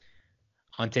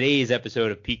On today's episode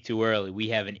of Peak Too Early, we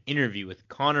have an interview with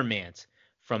Conner Mantz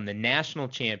from the national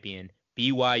champion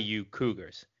BYU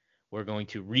Cougars. We're going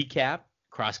to recap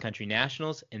cross-country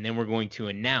nationals, and then we're going to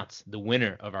announce the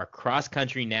winner of our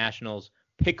cross-country nationals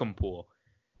pick'em pool.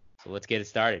 So let's get it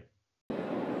started.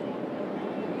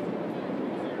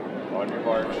 On your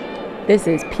mark. This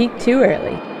is Peak Too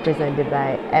Early, presented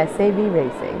by SAV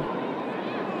Racing,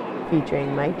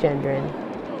 featuring Mike Gendron,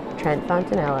 Trent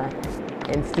Fontanella,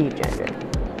 and Steve Gendron.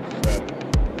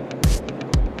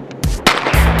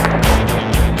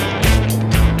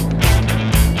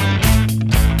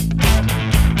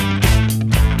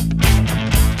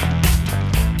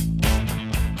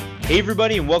 Hey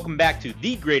everybody, and welcome back to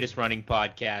the greatest running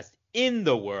podcast in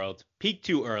the world, Peak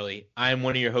Too Early. I am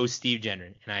one of your hosts, Steve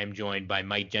Gendron, and I am joined by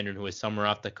Mike Gendron, who is somewhere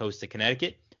off the coast of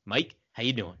Connecticut. Mike, how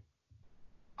you doing?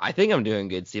 I think I'm doing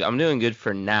good, Steve. I'm doing good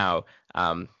for now.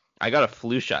 I got a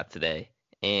flu shot today,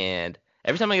 and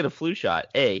every time I get a flu shot,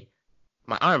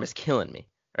 my arm is killing me,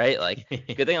 right? Like, good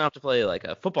thing I don't have to play like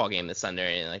a football game this Sunday or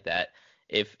anything like that.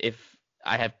 If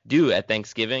I have to do at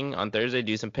Thanksgiving on Thursday,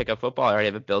 do some pickup football, I already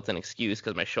have a built-in excuse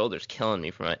because my shoulder's killing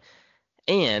me from it,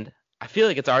 and I feel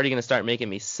like it's already going to start making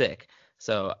me sick.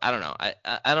 So I don't know.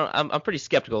 I'm pretty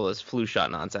skeptical of this flu shot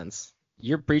nonsense.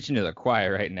 You're preaching to the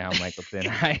choir right now,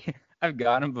 Michaelton. I've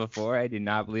got him before. I did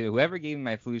not believe it. Whoever gave me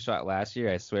my flu shot last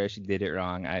year, I swear she did it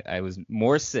wrong. I was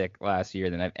more sick last year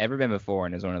than I've ever been before,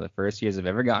 and it was one of the first years I've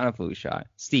ever gotten a flu shot.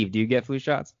 Steve, do you get flu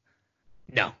shots?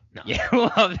 No. Yeah,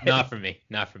 love it. Not for me.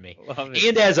 Love it.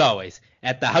 And as always,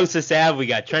 at the House of Sav, we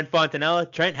got Trent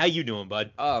Fontanella. Trent, how you doing,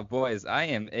 bud? Oh, boys, I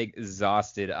am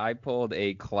exhausted. I pulled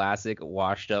a classic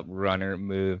washed-up runner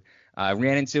move. I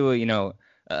ran into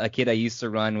a kid I used to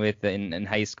run with in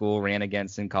high school, ran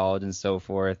against in college and so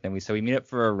forth, and we meet up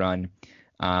for a run.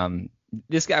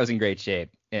 This guy was in great shape,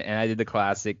 and I did the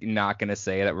classic, not going to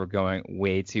say that we're going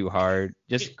way too hard,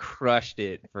 just crushed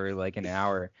it for like an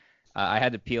hour. I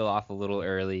had to peel off a little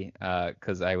early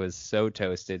because I was so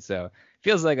toasted. So it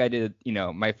feels like I did,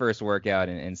 my first workout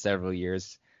in several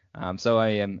years. So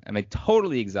I'm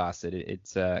totally exhausted.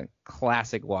 It's a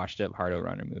classic washed up hardo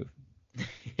runner move.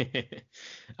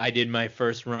 I did my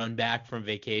first run back from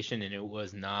vacation, and it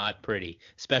was not pretty,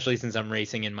 especially since I'm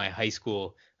racing in my high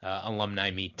school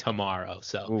alumni meet tomorrow.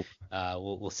 So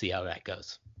we'll see how that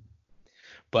goes.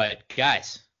 But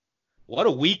guys, what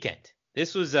a weekend.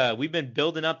 This was we've been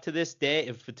building up to this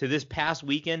day, to this past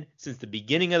weekend since the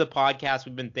beginning of the podcast.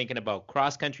 We've been thinking about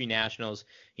cross-country nationals.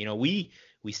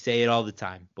 We say it all the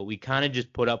time, but we kind of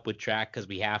just put up with track because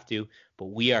we have to. But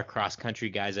we are cross-country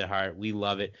guys at heart. We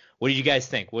love it. What did you guys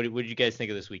think? What did you guys think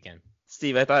of this weekend?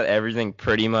 Steve, I thought everything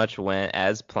pretty much went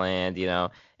as planned,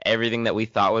 everything that we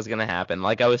thought was going to happen.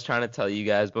 Like I was trying to tell you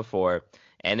guys before,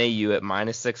 NAU at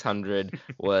minus 600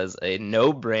 was a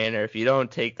no-brainer. If you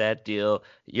don't take that deal,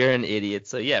 you're an idiot.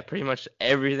 So, yeah, pretty much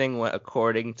everything went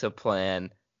according to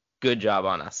plan. Good job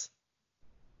on us.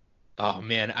 Oh,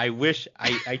 man, I wish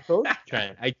I told you,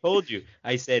 Trent. I told you.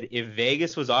 I said if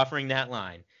Vegas was offering that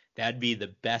line, that'd be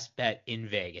the best bet in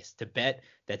Vegas, to bet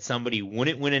that somebody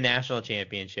wouldn't win a national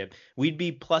championship. We'd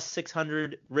be plus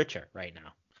 600 richer right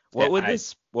now. What would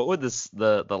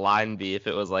the line be if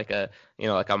it was like a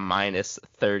minus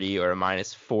 30 or a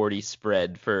minus 40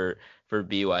 spread for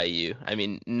BYU? I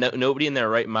mean, nobody in their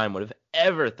right mind would have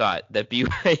ever thought that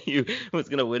BYU was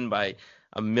going to win by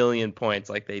a million points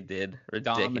like they did.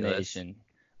 Ridiculous. Domination.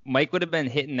 Mike would have been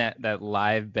hitting that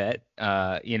live bet,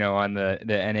 on the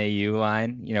NAU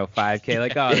line, 5K.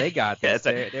 Like, oh, they got this.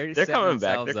 They're coming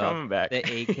back. They're coming back. The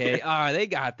 8K. Oh, they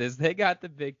got this. They got the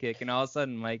big kick. And all of a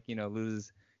sudden, Mike,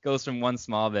 goes from one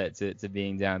small bet to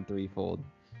being down threefold.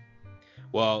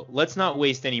 Well, let's not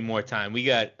waste any more time. We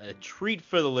got a treat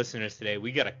for the listeners today.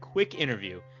 We got a quick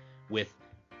interview with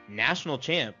national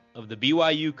champ of the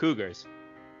BYU Cougars,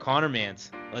 Conner Mantz.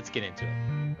 Let's get into it.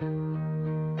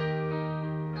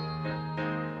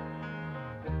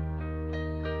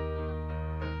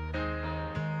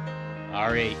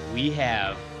 All right, we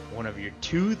have one of your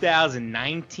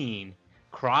 2019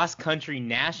 cross-country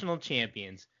national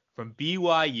champions from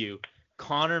BYU,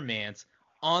 Conner Mantz,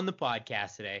 on the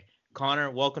podcast today. Conner,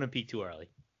 welcome to Peak Too Early.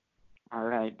 All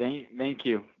right. Thank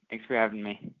you. Thanks for having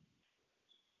me.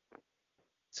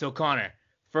 So, Conner,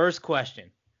 first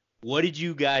question. What did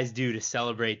you guys do to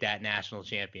celebrate that national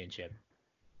championship?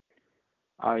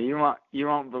 You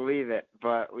won't believe it,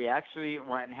 but we actually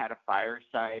went and had a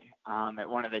fireside at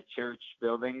one of the church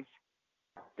buildings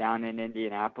down in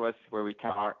Indianapolis where we just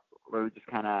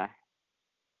kind of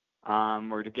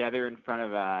we're together in front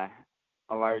of a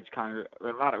large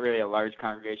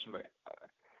congregation, but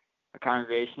a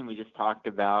congregation. We just talked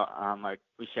about like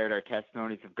we shared our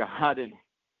testimonies of God, and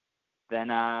then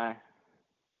after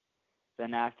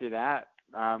that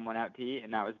went out to eat,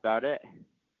 and that was about it.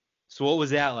 So what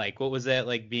was that like? What was that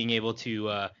like being able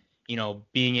to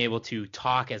being able to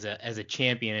talk as a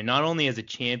champion, and not only as a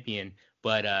champion,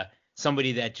 but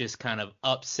somebody that just kind of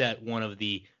upset one of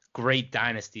the great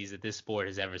dynasties that this sport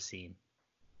has ever seen?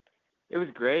 It was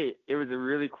great. It was a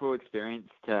really cool experience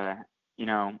to,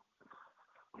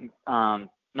 not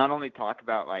only talk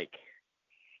about like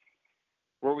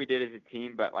what we did as a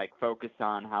team, but like focus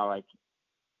on how like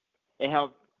it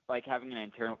helped, like having an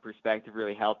internal perspective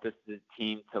really helped us as a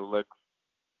team to look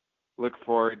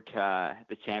forward to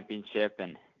the championship,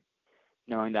 and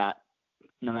knowing that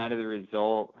no matter the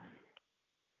result,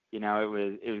 it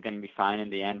was going to be fine in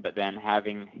the end. But then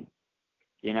having,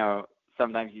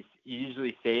 sometimes you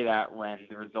usually say that when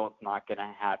the result's not going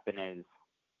to happen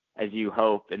as you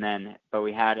hope, but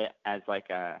we had it as like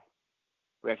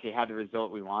we actually had the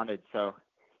result we wanted. So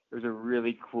it was a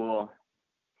really cool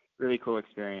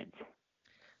experience.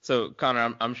 So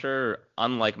Connor, I'm sure,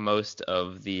 unlike most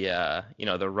of the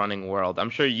the running world, I'm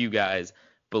sure you guys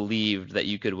believed that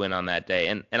you could win on that day.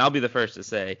 And I'll be the first to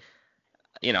say,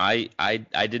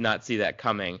 I did not see that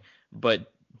coming.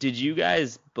 But did you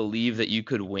guys believe that you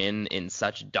could win in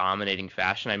such dominating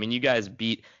fashion? I mean, you guys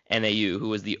beat NAU, who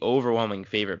was the overwhelming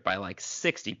favorite by like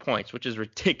 60 points, which is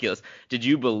ridiculous. Did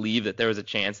you believe that there was a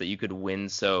chance that you could win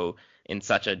in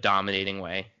such a dominating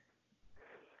way?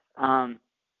 To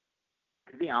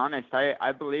be honest,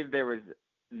 I believe there was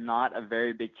not a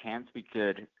very big chance we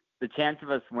could. The chance of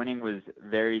us winning was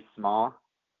very small,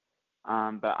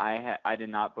 but I did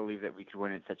not believe that we could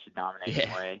win in such a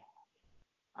dominating way.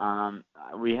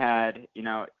 We had,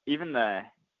 even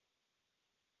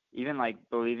like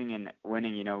believing in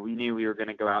winning, we knew we were going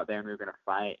to go out there and we were going to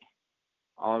fight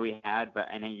all we had, but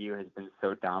NAU has been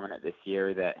so dominant this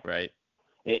year that right.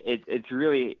 It's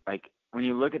really like when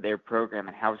you look at their program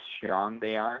and how strong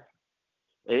they are,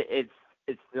 it's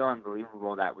still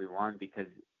unbelievable that we won, because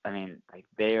I mean, like,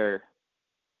 they are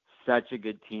such a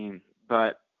good team.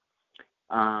 But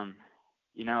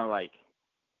like,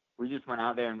 we just went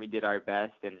out there and we did our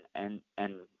best, and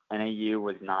NAU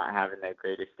was not having their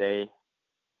greatest day,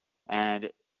 and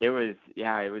it was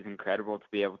incredible to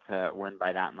be able to win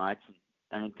by that much.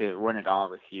 I mean, to win it all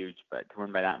was huge, but to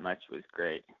win by that much was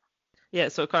great. Yeah,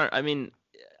 so Connor, I mean,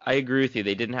 I agree with you.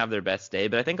 They didn't have their best day,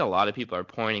 but I think a lot of people are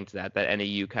pointing to that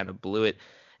NAU kind of blew it.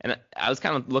 And I was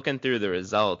kind of looking through the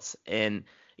results, and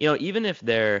even if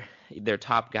their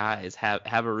top guys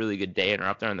have a really good day and are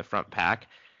up there in the front pack,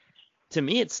 to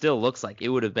me it still looks like it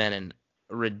would have been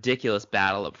a ridiculous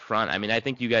battle up front. I mean, I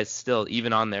think you guys still,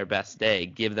 even on their best day,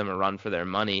 give them a run for their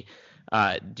money.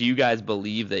 Do you guys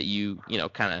believe that you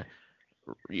kind of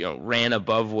ran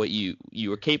above what you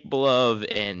were capable of,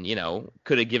 and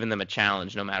could have given them a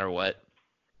challenge no matter what?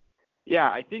 Yeah,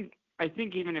 I think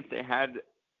even if they had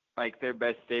like their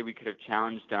best day, we could have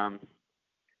challenged them.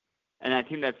 And I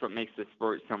think that's what makes the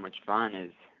sport so much fun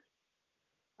is,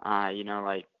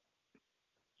 like,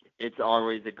 it's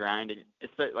always a grind. And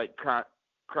it's like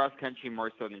cross country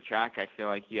more so than track. I feel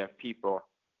like you have people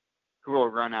who will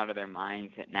run out of their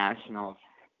minds at nationals,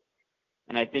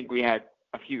 and I think we had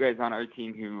a few guys on our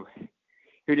team who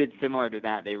did similar to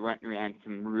that. They ran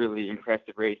some really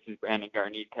impressive races. Brandon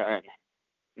Garnita and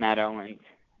Matt Owens.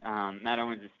 Matt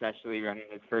Owens especially running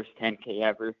his first 10K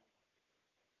ever.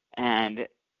 And,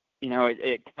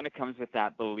 it kind of comes with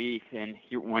that belief in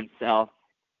oneself.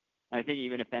 I think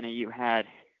even if NAU had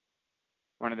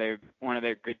one of their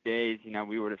good days,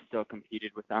 we would have still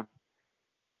competed with them.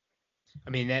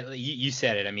 I mean, that you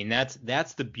said it. I mean,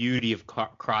 that's the beauty of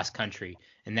cross country,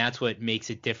 and that's what makes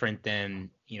it different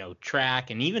than track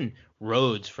and even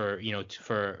roads for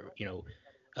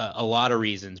a lot of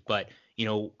reasons. But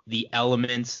the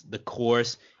elements, the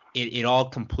course, it all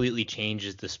completely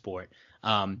changes the sport.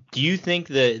 Do you think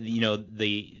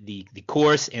the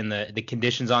course and the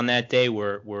conditions on that day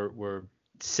were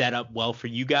set up well for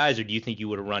you guys, or do you think you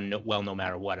would have run well no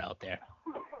matter what out there?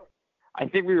 I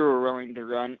think we were willing to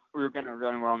run. We were going to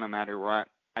run well no matter what.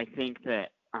 I think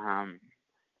that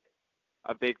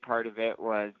a big part of it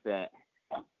was that,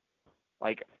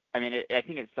 like, I mean, I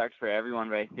think it sucks for everyone,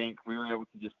 but I think we were able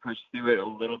to just push through it a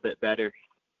little bit better.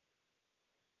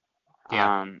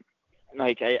 Yeah.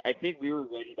 Like, I think we were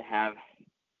ready to have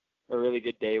a really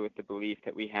good day with the belief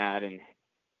that we had and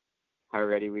how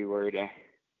ready we were to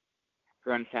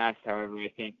run fast. However,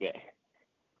 I think that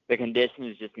the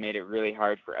conditions just made it really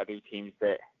hard for other teams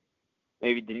that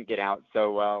maybe didn't get out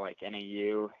so well, like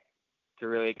NAU, to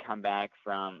really come back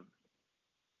from,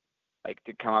 like,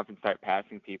 to come up and start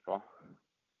passing people.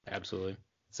 Absolutely.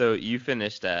 So you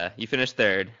finished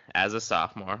third as a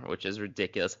sophomore, which is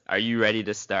ridiculous. Are you ready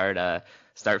to is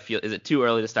it too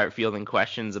early to start fielding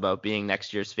questions about being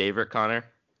next year's favorite, Connor?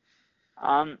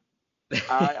 I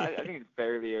think it's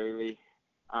fairly early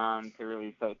to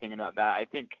really start thinking about that. I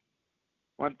think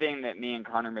one thing that me and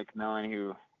Connor McMillan,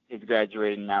 who is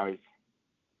graduating now, is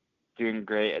doing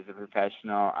great as a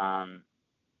professional.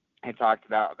 I talked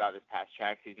about this past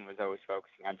track season was always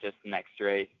focusing on just the next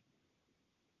race.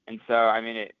 And so, I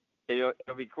mean,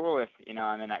 it'll be cool if,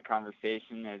 I'm in that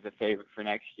conversation as a favorite for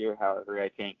next year. However, I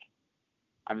think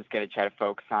I'm just going to try to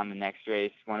focus on the next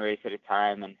race, one race at a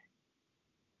time, and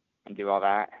do all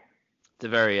that. It's a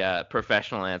very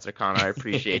professional answer, Connor. I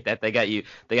appreciate that. They got you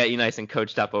nice and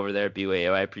coached up over there at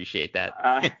BYU. I appreciate that.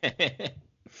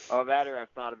 Well, that or I've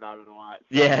thought about it a lot.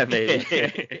 So. Yeah,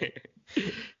 maybe.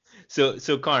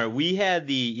 So Connor, we had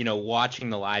the,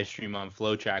 watching the live stream on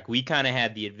FloTrack, we kind of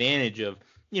had the advantage of,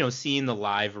 seeing the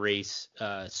live race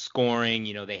scoring.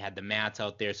 They had the mats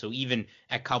out there. So even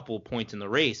at a couple of points in the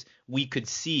race, we could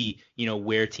see,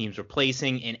 where teams were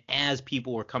placing. And as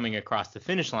people were coming across the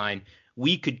finish line,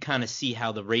 we could kind of see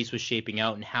how the race was shaping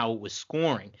out and how it was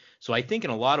scoring. So I think in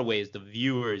a lot of ways, the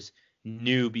viewers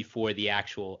knew before the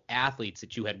actual athletes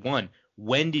that you had won.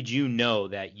 When did you know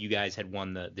that you guys had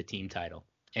won the team title?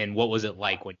 And what was it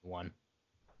like when you won?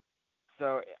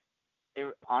 So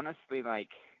it honestly, like,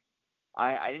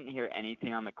 I didn't hear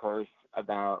anything on the course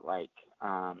about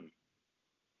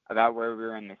about where we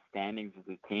were in the standings as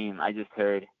a team. I just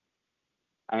heard,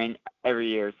 every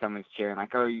year someone's cheering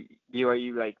like, "Oh,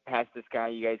 you like past this guy,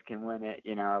 you guys can win it."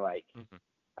 Mm-hmm.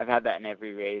 I've had that in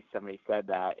every race. Somebody said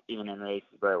that, even in races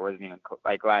where it wasn't even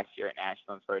like last year at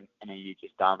Nationals where NAU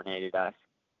just dominated us.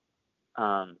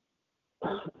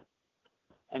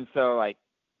 And so, like,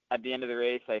 at the end of the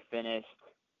race, I finished,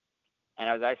 and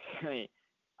I was actually,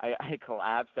 I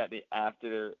collapsed after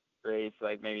the race,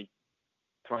 like maybe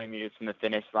 20 meters from the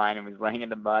finish line, and was laying in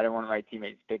the mud. And one of my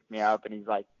teammates picked me up, and he's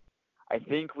like, "I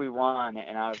think we won."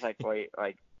 And I was like, "Wait,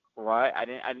 like what?" I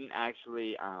didn't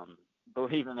actually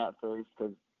believe him at first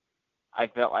because I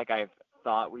felt like I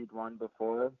thought we'd won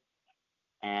before,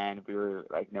 and we were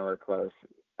like nowhere close.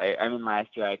 Last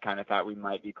year I kind of thought we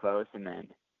might be close, and then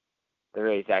the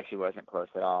race actually wasn't close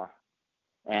at all,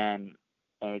 and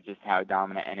it's just how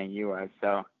dominant NAU was.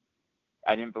 So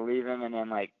I didn't believe him, and then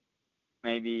like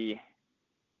maybe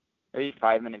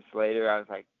 5 minutes later, I was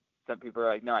like, some people are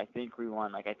like, "No, I think we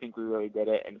won. Like, I think we really did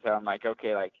it." And so I'm like,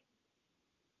 okay, like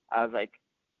I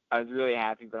was really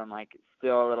happy, but I'm like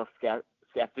still a little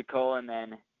skeptical. And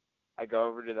then I go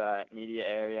over to the media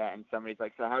area, and somebody's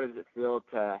like, "So how does it feel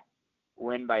to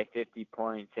win by 50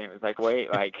 points?" And it was like, wait,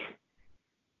 like,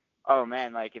 oh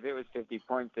man, like if it was 50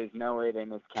 points, there's no way they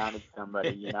miscounted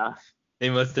somebody, They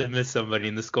must have missed somebody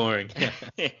in the scoring.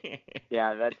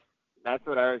 Yeah, that's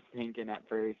what I was thinking at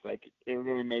first. Like, it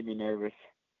really made me nervous.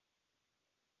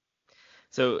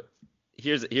 So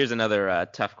here's another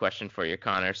tough question for you,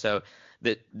 Connor. So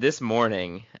this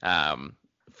morning,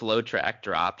 FloTrack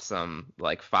dropped some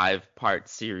like 5-part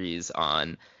series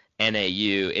on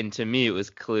NAU, and to me it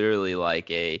was clearly like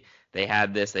they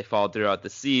followed throughout the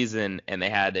season, and they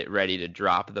had it ready to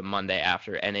drop the Monday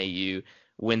after NAU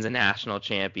wins a national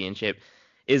championship.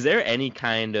 Is there any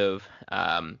kind of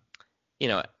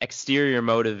exterior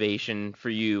motivation for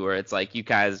you where it's like you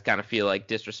guys kind of feel like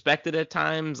disrespected at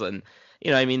times? And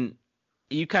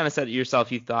you kind of said it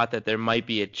yourself, you thought that there might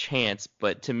be a chance,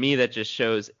 but to me that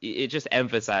it just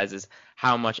emphasizes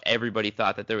how much everybody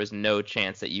thought that there was no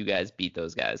chance that you guys beat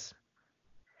those guys.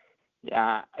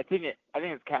 Yeah, I think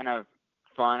it's kind of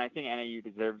fun. I think NAU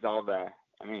deserves all the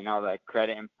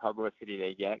credit and publicity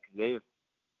they get, because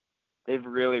they've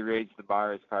really raised the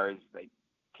bar as far as like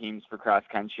teams for cross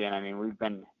country. And we've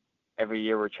been, every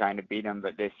year we're trying to beat them,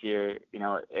 but this year,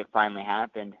 it finally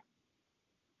happened.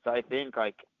 So I think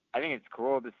it's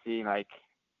cool to see, like,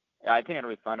 I think it'll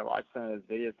be fun to watch some of those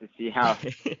videos to see how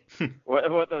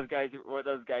what those guys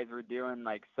were doing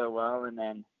like so well, and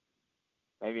then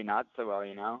maybe not so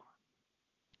well,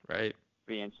 Right.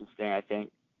 Be interesting, I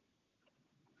think.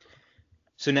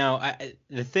 So now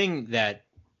the thing that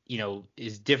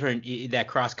is different, that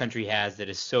cross country has, that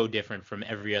is so different from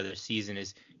every other season,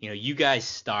 is you guys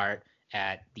start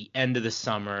at the end of the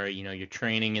summer. You're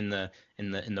training in the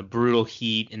brutal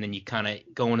heat, and then you kind of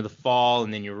go into the fall,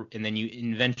 and then you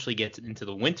eventually get into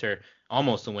the winter,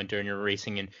 almost the winter, and you're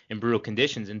racing in brutal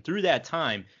conditions. And through that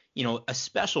time, a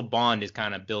special bond is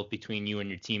kind of built between you and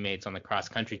your teammates on the cross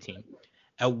country team.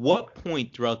 At what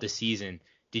point throughout the season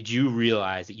did you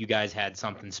realize that you guys had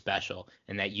something special,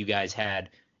 and that you guys had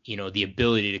the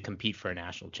ability to compete for a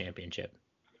national championship?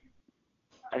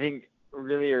 I think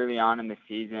really early on in the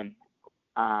season,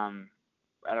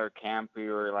 at our camp, we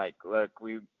were like, look,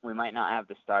 we might not have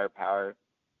the star power.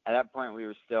 At that point, we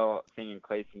were still thinking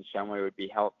Clayton Shumway would be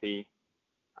healthy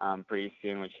pretty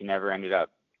soon, which he never ended up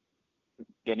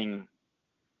getting,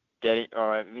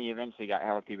 or he eventually got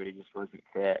healthy, but he just wasn't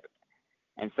fit.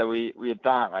 And so we had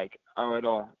thought like, oh,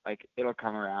 it'll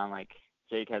come around. Like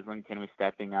Jake Heslington was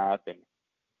stepping up, and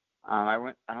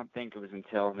I don't think it was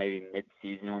until maybe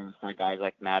mid-season when we saw guys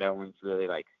like Matt Owens really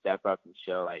like step up and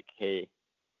show like, hey,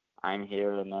 I'm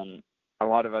here. And then a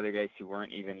lot of other guys who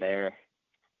weren't even there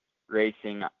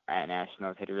racing at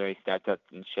nationals had really stepped up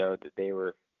and showed that they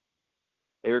were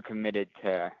committed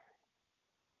to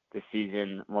the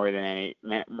season more than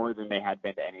they had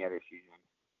been to any other season.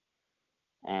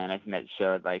 And I think that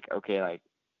showed like, okay, like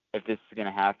if this is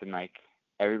gonna happen, like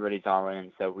everybody's all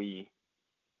in. So if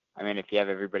you have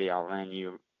everybody all in,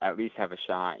 you at least have a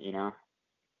shot, you know.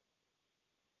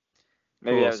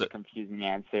 Maybe Cool. that was a confusing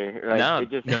answer. Like, No,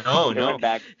 it just, no. It went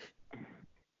back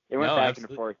Absolutely.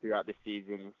 and forth throughout the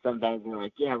season. Sometimes we're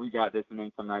like, yeah, we got this, and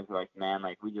then sometimes we're like, man,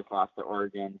 like we just lost to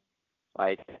Oregon,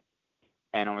 like,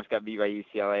 and almost got beat by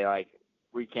UCLA. Like,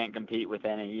 we can't compete with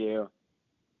NAU.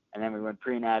 And then we went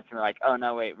pre-nats, and we're like, oh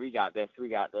no, wait, we got this.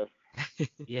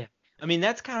 Yeah. I mean,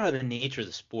 that's kind of the nature of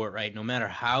the sport, right? No matter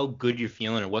how good you're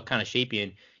feeling or what kind of shape you're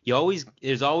in,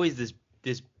 there's always this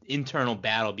internal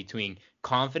battle between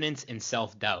confidence and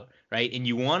self-doubt, right? And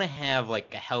you want to have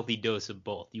like a healthy dose of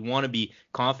both. You want to be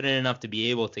confident enough to be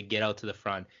able to get out to the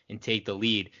front and take the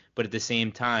lead, but at the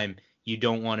same time, you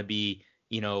don't want to be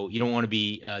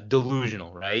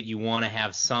delusional, right? You want to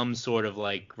have some sort of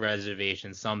like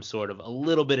reservation, some sort of a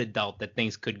little bit of doubt that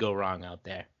things could go wrong out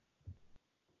there.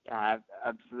 Yeah,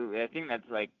 absolutely. I think that's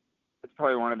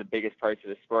probably one of the biggest parts of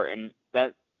the sport, and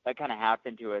that kind of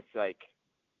happened to us like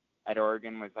at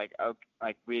Oregon. Was like, okay,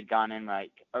 like we had gone in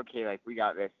like, okay, like we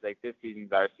got this, like this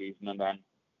season's our season, and then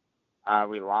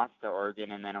we lost to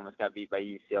Oregon, and then almost got beat by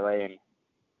UCLA, and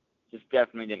just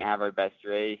definitely didn't have our best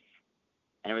race.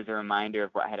 And it was a reminder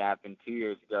of what had happened 2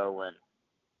 years ago when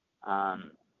I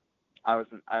was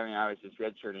just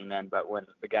redshirting then, but when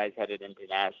the guys headed into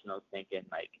nationals, thinking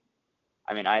like,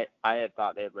 I had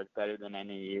thought they had looked better than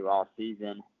NAU all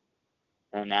season,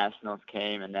 and nationals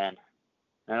came, and then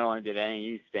not only did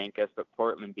NAU spank us, but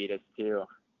Portland beat us too,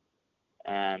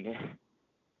 and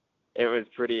it was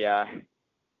pretty. At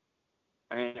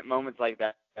moments like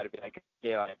that, you got to be like,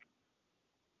 okay, like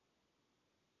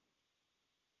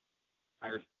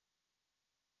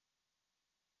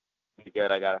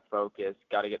good. I gotta focus.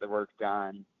 Got to get the work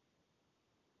done.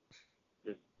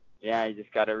 You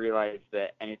just got to realize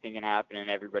that anything can happen and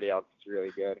everybody else is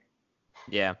really good.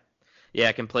 Yeah.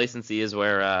 Complacency is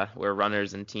where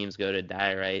runners and teams go to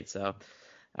die, right? So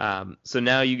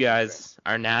now you guys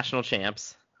are national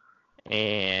champs,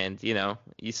 and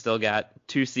you still got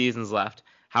 2 seasons left.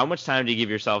 How much time do you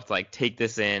give yourself to like take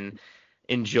this in,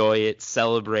 enjoy it,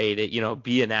 celebrate it,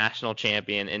 be a national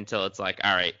champion until it's like,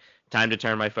 all right, time to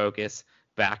turn my focus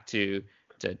back to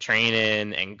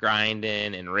training and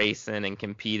grinding and racing and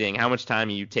competing? How much time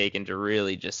are you taking to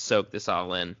really just soak this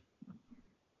all in?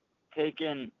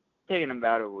 Taking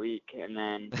about a week, and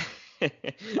then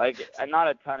like not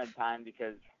a ton of time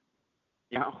because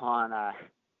you don't want to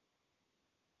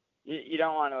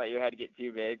let your head get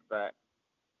too big, but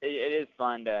it is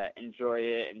fun to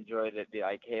enjoy that, be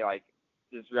like, hey, like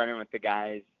just running with the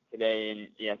guys today in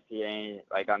ESTA,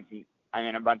 like on some.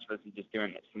 A bunch of us are just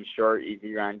doing some short,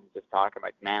 easy runs and just talking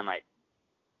like, man, like,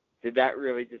 did that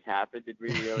really just happen? Did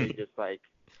we really just, like,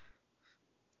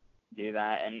 do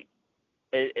that? And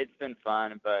it's been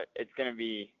fun, but it's going to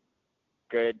be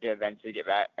good to eventually get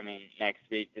back, next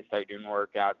week to start doing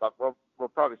workouts. But we'll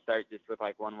probably start just with,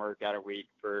 like, 1 workout a week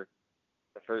for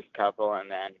the first couple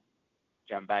and then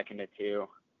jump back into 2.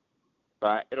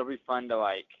 But it'll be fun to,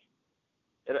 like,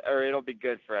 it'll be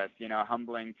good for us,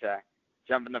 humbling to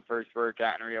jump in the first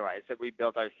workout and realize that we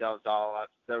built ourselves all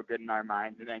up so good in our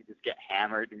minds and then just get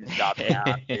hammered and stop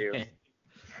down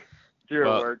through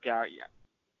a workout. Yeah.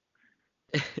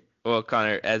 Well,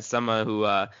 Connor, as someone who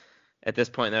at this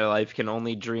point in their life can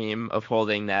only dream of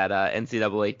holding that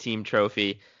NCAA team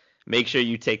trophy, make sure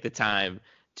you take the time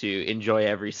to enjoy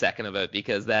every second of it,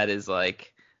 because that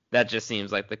just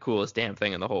seems like the coolest damn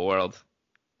thing in the whole world.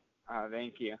 Oh,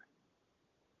 thank you.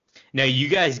 Now you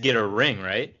guys get a ring,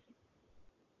 right?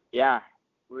 Yeah.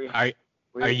 Are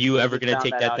you ever going to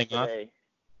take that thing off?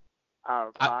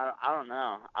 Oh, I don't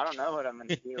know. I don't know what I'm going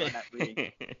to do when that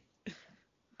we.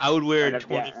 I would wear it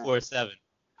 24/7.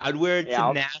 I'd wear it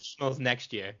to nationals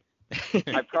next year.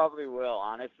 I probably will,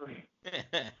 honestly.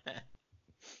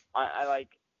 I like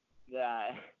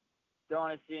don't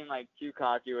want to seem like too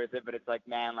cocky with it, but it's like,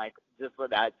 man, like just what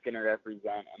that's gonna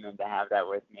represent, and then to have that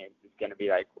with me is just gonna be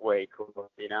like way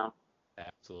cool, you know?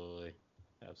 Absolutely.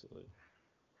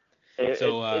 It's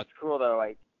cool though.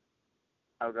 Like,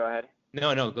 oh, go ahead.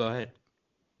 No, go ahead.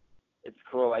 It's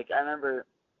cool. Like I remember,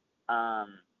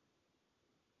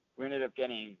 we ended up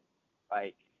getting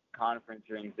like conference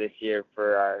rings this year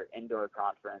for our indoor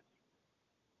conference,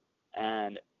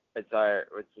 and which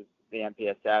is the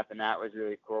MPSF, and that was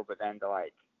really cool. But then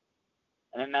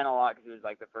and it meant a lot because it was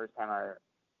like the first time our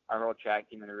whole track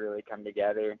team had really come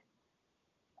together.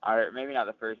 Or maybe not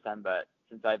the first time, but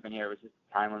since I've been here, it was just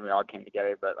a time when we all came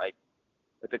together. But like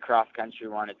with the cross country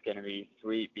one, it's gonna be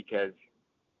sweet because,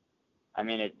 I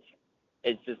mean,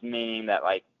 it's just meaning that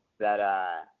like that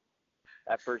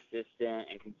persistent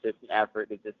and consistent effort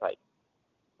to just like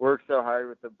work so hard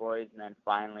with the boys and then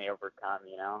finally overcome,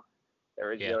 you know, the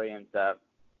resilience of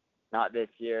not this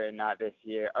year and not this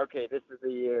year. Okay, this is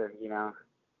the year, you know.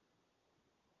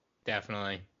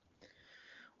 Definitely.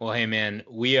 Well, hey man,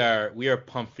 we are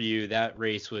pumped for you. That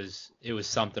race was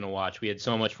something to watch. We had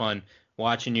so much fun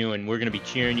watching you, and we're gonna be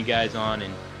cheering you guys on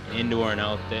in indoor and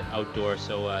outdoor.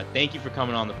 So thank you for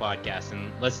coming on the podcast,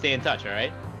 and let's stay in touch. All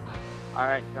right. All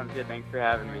right, sounds good. Thanks for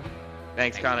having me.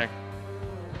 Thanks, Connor.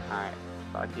 All right,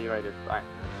 talk to you later. Bye.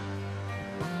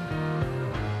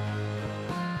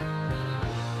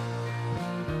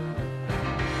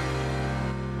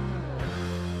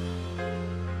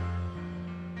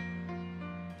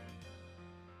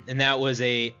 And that was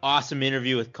a awesome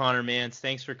interview with Connor Mantz.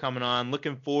 Thanks for coming on.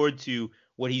 Looking forward to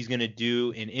what he's going to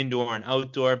do in indoor and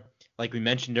outdoor. Like we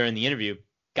mentioned during the interview,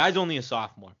 guy's only a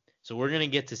sophomore. So we're going to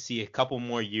get to see a couple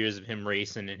more years of him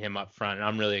racing and him up front. And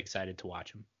I'm really excited to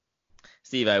watch him.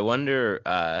 Steve, I wonder,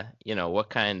 what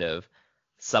kind of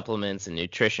supplements and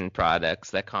nutrition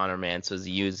products that Connor Mantz was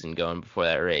using going before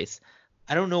that race.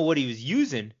 I don't know what he was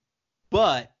using,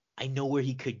 but I know where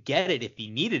he could get it if he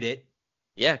needed it.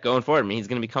 Yeah, going forward. I mean, he's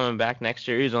going to be coming back next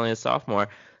year. He's only a sophomore.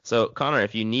 So, Connor,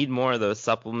 if you need more of those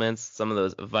supplements, some of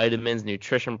those vitamins,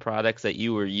 nutrition products that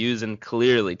you were using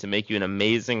clearly to make you an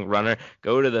amazing runner,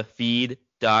 go to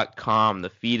thefeed.com. The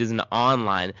Feed is an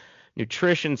online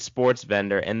nutrition sports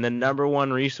vendor and the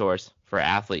 #1 resource for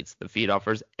athletes. The Feed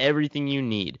offers everything you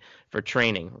need for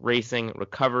training, racing,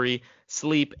 recovery,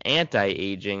 sleep,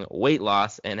 anti-aging, weight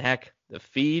loss, and heck, the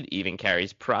Feed even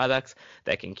carries products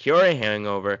that can cure a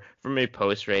hangover from a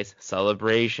post-race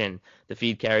celebration. The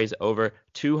Feed carries over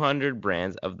 200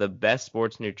 brands of the best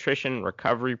sports nutrition,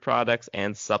 recovery products,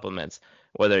 and supplements.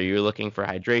 Whether you're looking for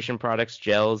hydration products,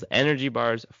 gels, energy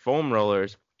bars, foam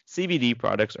rollers, CBD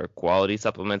products, or quality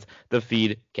supplements, the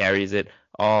Feed carries it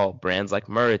all. Brands like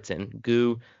Muritin,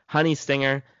 GU, Honey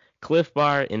Stinger, Cliff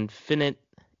Bar, Infinite,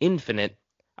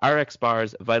 RX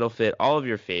Bars, Vital Fit, all of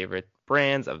your favorite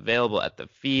brands available at the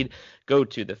Feed. Go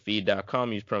to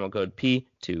thefeed.com, use promo code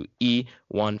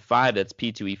P2E15, that's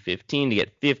P2E15 to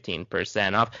get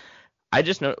 15% off. I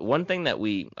just know one thing that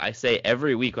I say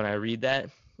every week when I read that,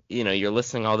 you're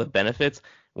listing all the benefits.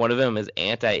 One of them is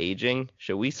anti-aging.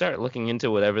 Should we start looking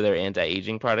into whatever their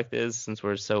anti-aging product is, since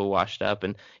we're so washed up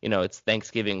and, it's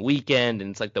Thanksgiving weekend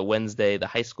and it's like the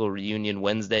high school reunion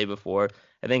Wednesday before.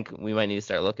 I think we might need to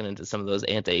start looking into some of those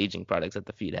anti-aging products that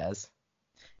the Feed has.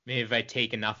 Maybe if I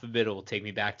take enough of it will take me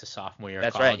back to sophomore year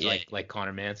of college, right, yeah. like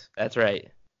Connor Mantz. That's right.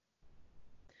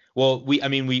 Well, we've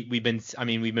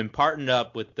been partnered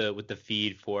up with the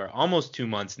Feed for almost 2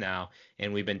 months now,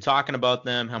 and we've been talking about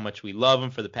them, how much we love them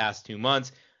for the past 2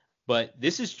 months. But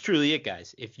this is truly it,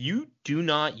 guys. If you do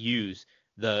not use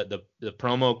the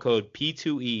promo code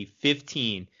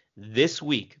P2E15 this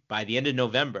week by the end of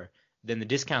November, then the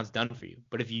discount's done for you.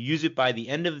 But if you use it by the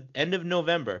end of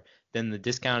November, then the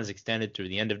discount is extended through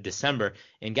the end of December.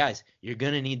 And guys, you're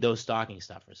gonna need those stocking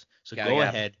stuffers. So go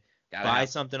ahead, buy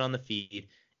something on the Feed,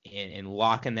 and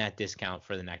lock in that discount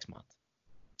for the next month.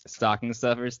 Stocking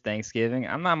stuffers, Thanksgiving.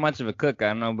 I'm not much of a cook. I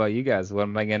don't know about you guys. What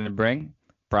am I gonna bring?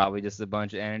 Probably just a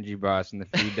bunch of energy bars from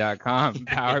thefeed.com.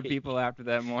 Power people after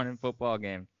that morning football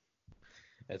game.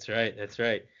 That's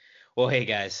right. Well, hey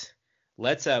guys,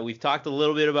 we've talked a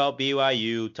little bit about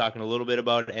BYU, talking a little bit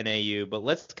about NAU, but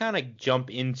let's kind of jump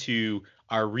into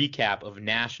our recap of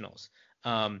nationals.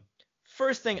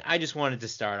 First thing, I just wanted to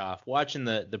start off watching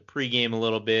the pregame a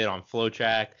little bit on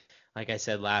FloTrack. Like I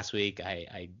said last week,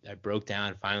 I broke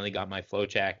down, finally got my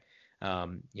FloTrack,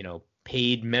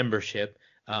 paid membership.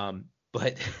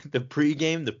 But the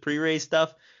pregame, the pre-race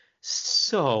stuff,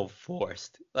 so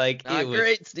forced. Like Not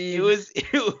great, Steve. It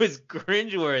was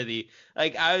cringeworthy.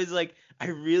 Like I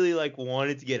really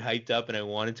wanted to get hyped up and I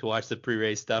wanted to watch the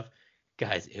pre-race stuff.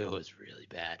 Guys, it was really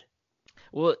bad.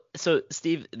 Well, so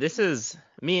Steve, this is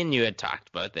me and you had talked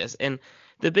about this, and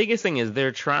the biggest thing is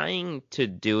they're trying to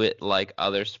do it like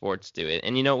other sports do it.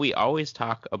 And we always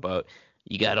talk about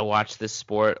you got to watch this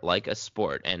sport like a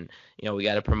sport, and we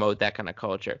got to promote that kind of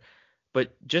culture.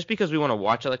 But just because we want to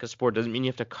watch it like a sport doesn't mean you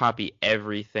have to copy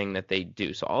everything that they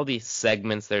do. So all these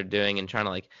segments they're doing and trying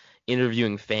to like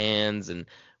interviewing fans, and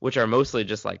which are mostly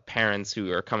just like parents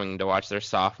who are coming to watch their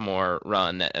sophomore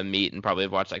run at a meet and probably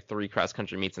have watched like 3 cross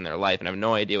country meets in their life and have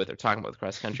no idea what they're talking about with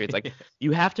cross country. It's like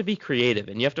you have to be creative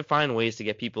and you have to find ways to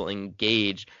get people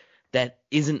engaged that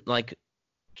isn't like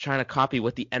trying to copy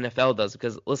what the NFL does,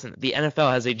 because listen, the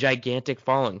NFL has a gigantic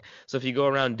following. So if you go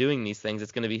around doing these things,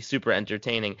 it's going to be super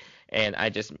entertaining. And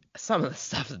some of the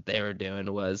stuff that they were doing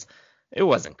it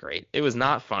wasn't great. It was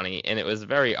not funny, and it was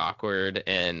very awkward,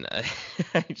 and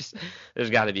there's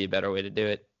got to be a better way to do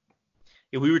it.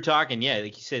 Yeah, we were talking,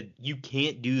 like you said, you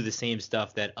can't do the same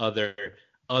stuff that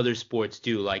other sports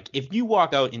do. Like if you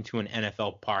walk out into an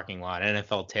NFL parking lot,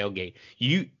 NFL tailgate,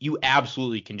 you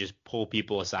absolutely can just pull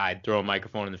people aside, throw a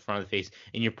microphone in the front of the face,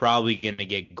 and you're probably going to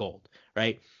get gold,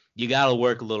 right? You got to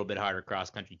work a little bit harder cross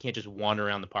country. You can't just wander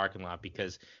around the parking lot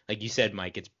because, like you said,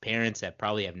 Mike, it's parents that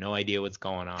probably have no idea what's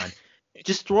going on.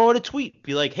 Just throw out a tweet.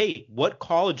 Be like, hey, what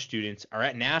college students are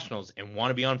at nationals and want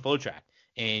to be on FloTrack?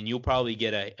 And you'll probably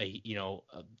get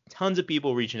tons of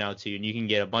people reaching out to you, and you can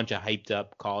get a bunch of hyped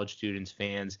up college students,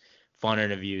 fans, fun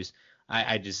interviews.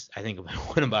 I think I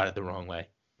went about it the wrong way.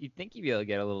 You'd think you'd be able to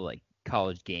get a little like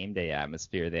college game day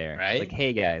atmosphere there, right? Like,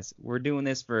 hey guys, we're doing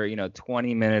this for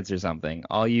 20 minutes or something.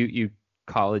 All you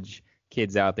college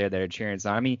kids out there that are cheering us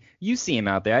on. I mean, you see him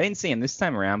out there. I didn't see him this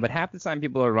time around, but half the time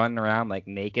people are running around like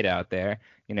naked out there,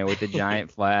 with the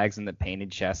giant flags and the painted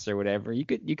chests or whatever. You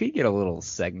could get a little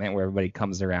segment where everybody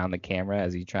comes around the camera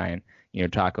as you try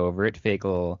and talk over it, fake a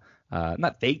little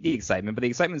not fake the excitement, but the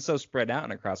excitement's so spread out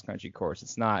in a cross country course.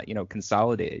 It's not,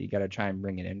 consolidated. You got to try and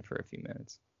bring it in for a few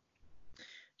minutes.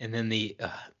 And then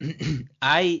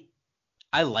I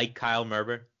like Kyle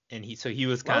Merber, and he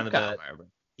was kind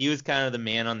of the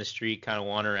man on the street, kind of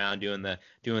wandering around doing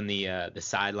the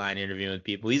sideline interviewing with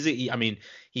people. He's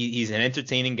an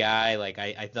entertaining guy. Like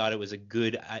I thought it was a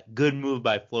good move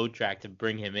by FloTrack to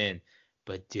bring him in.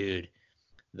 But dude,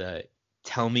 the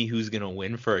tell me who's gonna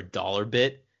win for $1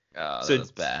 bit. Oh, so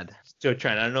that's bad. So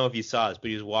Trent, I don't know if you saw this, but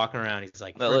he was walking around. He's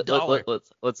like, let's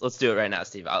do it right now,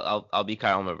 Steve. I'll be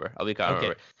Kyle Merber.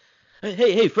 Merber.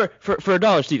 Hey, for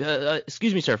 $1, Steve.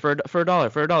 Excuse me, sir. For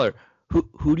 $1.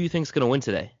 Who do you think's gonna win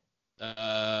today?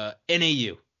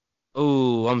 NAU.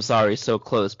 Oh, I'm sorry, so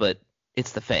close, but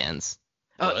it's the fans.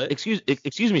 Excuse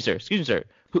me, sir.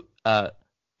 Who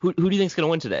do you think's gonna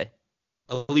win today?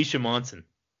 Alicia Monson.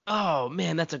 Oh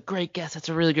man, that's a great guess. That's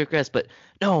a really good guess. But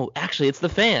no, actually, it's the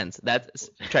fans. That's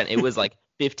Trent. It was like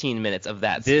 15 minutes of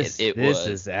that. This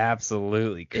is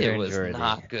absolutely cringeworthy. It was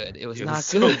not good. It was not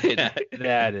so good.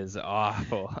 That is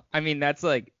awful. I mean, that's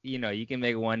like, you can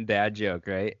make one dad joke,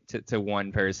 right, to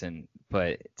one person,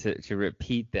 but to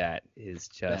repeat that is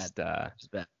just bad.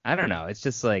 I don't know. It's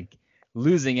just like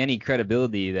losing any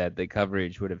credibility that the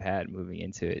coverage would have had moving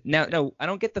into it. Now, no, I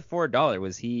don't get the $4.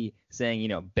 Was he saying,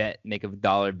 make a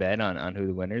 $1 bet on who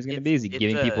the winner is going to be? Is he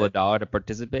giving people $1 to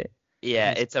participate?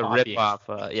 Yeah, it's a rip-off.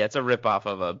 It's a rip-off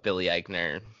of a Billy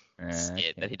Eichner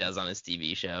skit that he does on his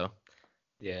TV show.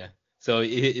 Yeah. So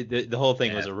the whole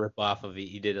thing was a rip-off of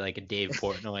he did like a Dave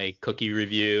Portnoy cookie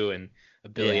review and a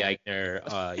Billy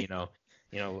Eichner,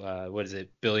 what is it,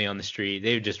 Billy on the Street.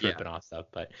 They were just ripping off stuff.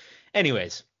 But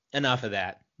anyways, enough of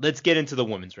that. Let's get into the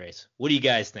women's race. What do you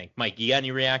guys think? Mike, you got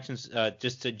any reactions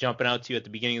just to jumping out to you at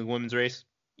the beginning of the women's race?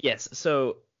 Yes.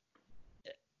 So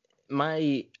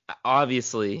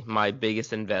obviously my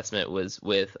biggest investment was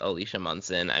with Alicia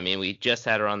Monson. I mean, we just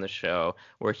had her on the show.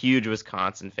 We're huge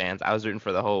Wisconsin fans. I was rooting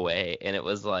for the whole way, and it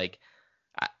was like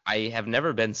I have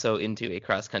never been so into a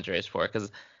cross country race before,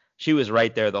 because she was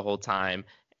right there the whole time,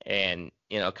 and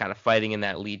kind of fighting in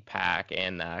that lead pack.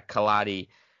 And when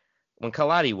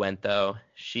Kaladi went, though,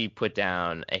 she put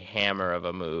down a hammer of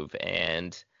a move.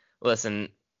 And listen,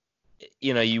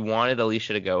 you wanted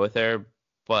Alicia to go with her,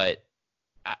 but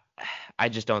I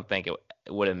just don't think it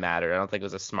would have mattered. I don't think it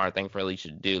was a smart thing for Alicia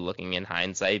to do, looking in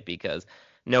hindsight, because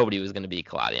nobody was going to beat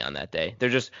Kaladi on that day.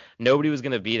 Nobody was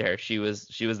going to beat her. She was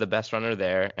the best runner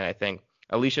there, and I think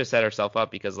Alicia set herself up,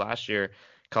 because last year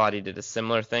Kaladi did a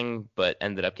similar thing but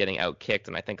ended up getting outkicked,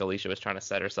 and I think Alicia was trying to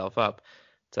set herself up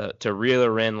to reel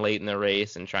her in late in the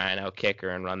race and try and outkick her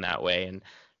and run that way, and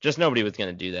just nobody was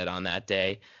going to do that on that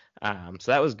day.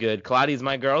 So that was good. Kaladi's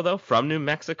my girl, though, from New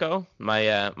Mexico.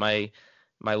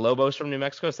 My Lobos from New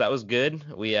Mexico, so that was good.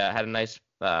 We had a nice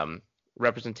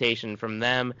representation from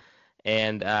them,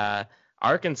 and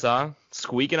Arkansas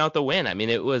squeaking out the win. I mean,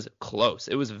 it was close.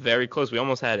 It was very close. We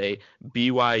almost had a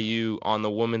BYU on the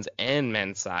women's and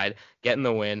men's side getting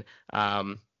the win.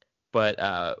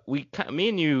 But me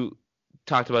and you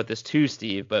talked about this too,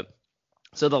 Steve. But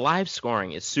so the live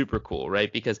scoring is super cool,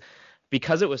 right? Because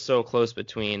it was so close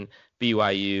between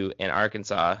BYU and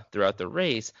Arkansas throughout the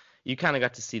race, you kind of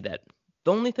got to see that.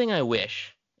 The only thing I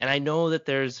wish, and I know that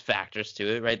there's factors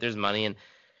to it, right? There's money, and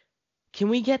can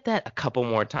we get that a couple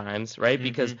more times, right?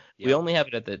 Because we only have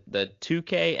it at the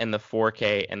 2K and the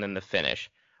 4K and then the finish.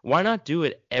 Why not do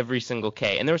it every single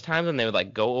K? And there was times when they would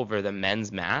like go over the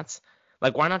men's mats.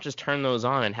 Like, why not just turn those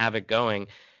on and have it going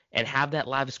and have that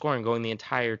live scoring going the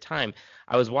entire time?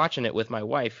 I was watching it with my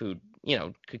wife who,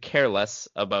 could care less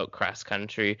about cross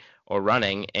country or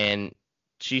running. And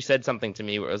she said something to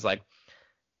me where it was like,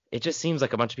 it just seems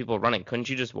like a bunch of people running. Couldn't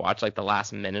you just watch like the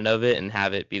last minute of it and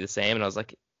have it be the same? And I was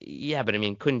like, yeah, but I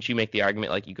mean, couldn't you make the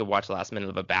argument like you could watch the last minute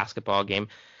of a basketball game?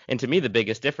 And to me, the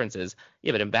biggest difference is,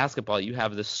 yeah, but in basketball, you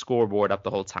have the scoreboard up the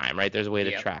whole time, right? There's a way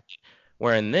to track it.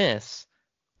 Where in this,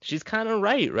 she's kind of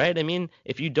right? I mean,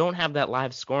 if you don't have that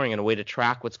live scoring and a way to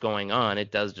track what's going on,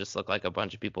 it does just look like a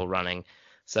bunch of people running.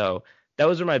 So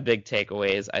those were my big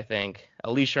takeaways, I think.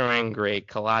 Alicia ran great.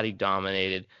 Kaladi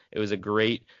dominated. It was a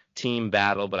great team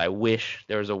battle, but I wish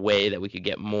there was a way that we could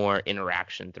get more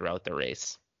interaction throughout the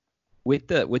race. With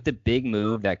the big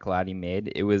move that Kaladi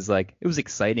made, it was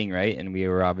exciting, right? And we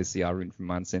were obviously all rooting for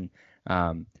Munson.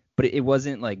 But it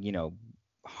wasn't like,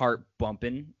 heart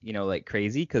bumping, like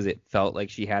crazy, because it felt like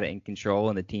she had it in control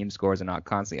and the team scores are not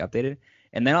constantly updated.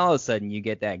 And then all of a sudden you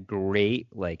get that great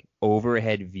like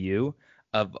overhead view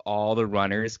of all the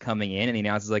runners coming in, and the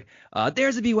announcer's like,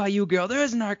 there's a BYU girl,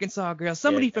 there's an Arkansas girl,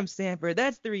 somebody from Stanford,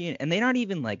 that's 3, and they're not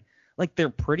even like they're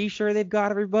pretty sure they've got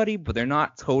everybody, but they're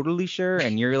not totally sure,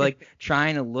 and you're like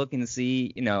trying to look and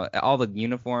see, all the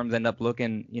uniforms end up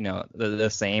looking, the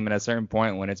same at a certain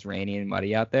point when it's rainy and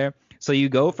muddy out there. So you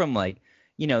go from like,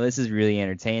 this is really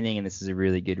entertaining and this is a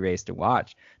really good race to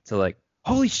watch, to like,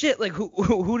 holy shit, like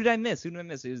who did I miss?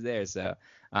 Who's there? So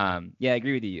yeah, I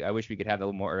agree with you. I wish we could have it a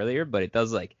little more earlier, but it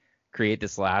does like create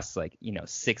this last like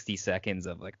 60 seconds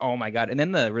of like, oh my god. And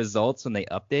then the results when they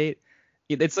update,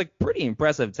 it's like pretty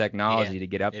impressive technology to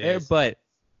get up there, but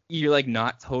you're like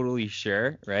not totally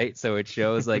sure, right? So it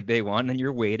shows like they won and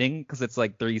you're waiting because it's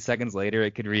like 3 seconds later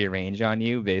it could rearrange on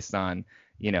you based on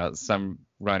some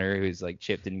runner who's like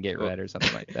chip didn't get red or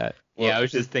something like that. I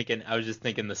was just thinking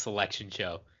the selection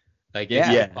show. Like,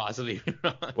 possibly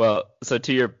wrong. Well, so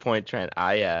to your point, Trent,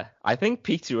 I think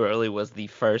Peak Too Early was the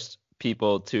first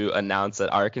people to announce that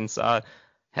Arkansas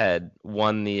had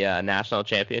won the national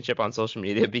championship on social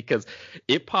media, because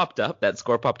that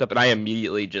score popped up, and I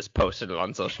immediately just posted it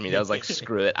on social media. I was like,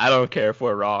 screw it. I don't care if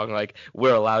we're wrong. Like,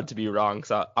 we're allowed to be wrong.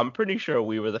 So I'm pretty sure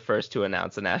we were the first to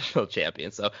announce a national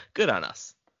champion. So good on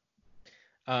us.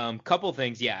 Couple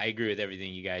things. Yeah, I agree with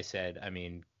everything you guys said. I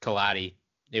mean, Kaladi,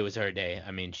 it was her day.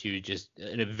 I mean, she was just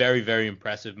in a very, very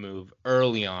impressive move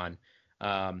early on.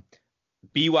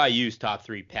 BYU's top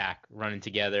 3 pack running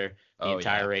together the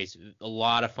entire race. A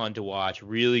lot of fun to watch.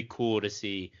 Really cool to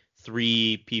see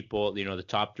 3 people, the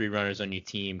top 3 runners on your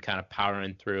team kind of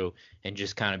powering through and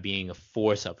just kind of being a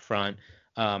force up front.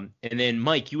 And then,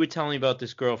 Mike, you were telling me about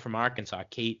this girl from Arkansas,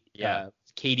 Katie Izzo.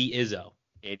 Katie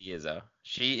Izzo.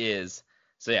 She is.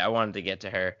 So, I wanted to get to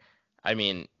her. I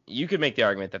mean, you could make the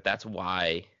argument that that's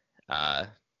why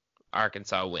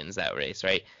Arkansas wins that race,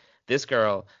 right? This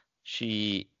girl,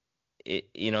 in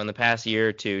the past year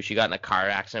or two, she got in a car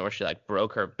accident where she like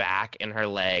broke her back and her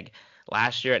leg.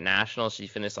 Last year at Nationals, she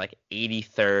finished like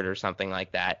 83rd or something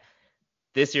like that.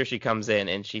 This year she comes in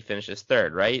and she finishes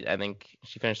 3rd, right? I think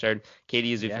she finished 3rd.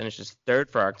 Katie Izzo finishes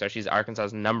 3rd for Arkansas. She's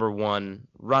Arkansas's #1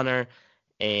 runner,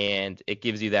 and it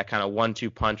gives you that kind of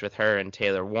 1-2 punch with her and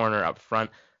Taylor Warner up front.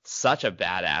 Such a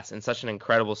badass and such an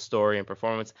incredible story and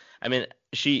performance. I mean,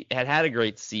 she had a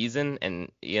great season,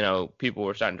 and people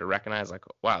were starting to recognize like,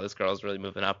 wow, this girl is really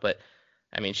moving up. But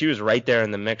I mean, she was right there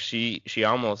in the mix. She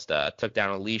almost took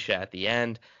down Alicia at the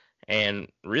end,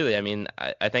 and really, I mean,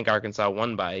 I think Arkansas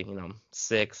won by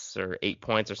 6 or 8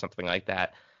 points or something like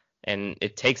that. And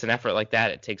it takes an effort like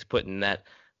that. It takes putting that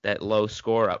low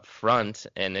score up front,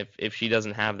 and if she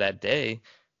doesn't have that day,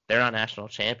 they're not national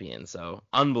champions. So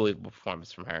unbelievable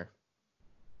performance from her.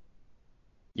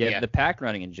 Yeah, the pack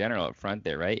running in general up front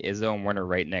there, right? Izzo and Warner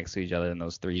right next to each other, and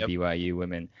those 3 BYU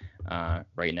women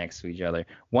right next to each other.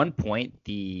 One point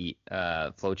the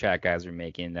flow chat guys were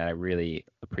making that I really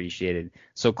appreciated.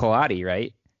 So Kaladi,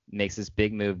 right, makes this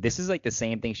big move. This is like the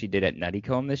same thing she did at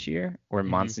Nuttycombe this year, where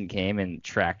Munson came and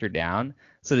tracked her down.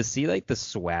 So to see like the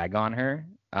swag on her,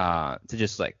 to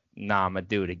just like nah, I'm gonna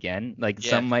do it again. Like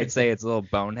Yeah. some might say it's a little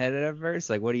boneheaded at first.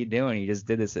 Like, what are you doing? You just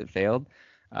did this, it failed.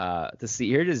 To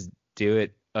see her just do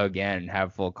it again and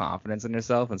have full confidence in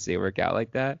herself and see it work out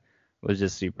like that was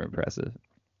just super impressive.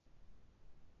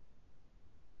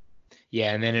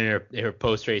 Yeah, and then in her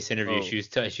post race interview, Oh.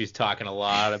 she was talking a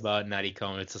lot about Nutty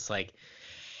Comb. It's just like,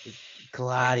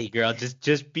 Kaladi, girl,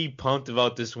 just be pumped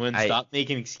about this win. Stop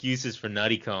making excuses for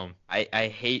Nutty Comb. I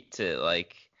hate to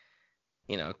like,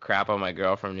 crap on my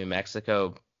girl from New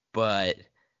Mexico, but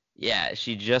yeah,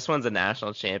 she just won the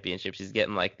national championship. She's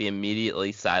getting like the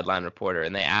immediately sideline reporter,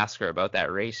 and they ask her about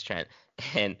that race, Trent,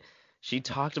 and she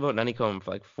talked about Nutty Comb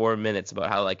for like 4 minutes about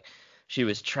how like she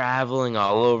was traveling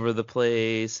all over the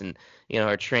place, and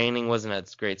her training wasn't at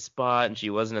its great spot, and she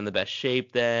wasn't in the best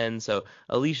shape then. So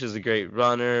Alicia's a great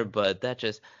runner, but that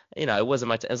just, it wasn't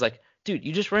my. I was like, dude,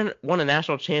 you just won a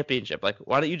national championship. Like,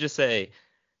 why don't you just say,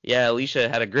 yeah, Alicia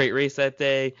had a great race that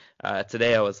day.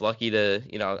 Today I was lucky to,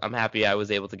 I'm happy I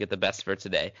was able to get the best for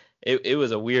today. It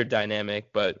was a weird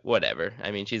dynamic, but whatever.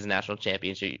 I mean, she's a national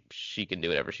champion. She can do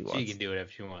whatever she wants. She can do whatever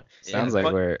she wants. Sounds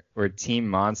like we're Team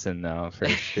Monson though, for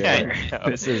sure.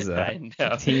 This is a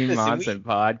Team Monson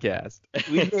podcast.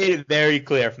 We made it very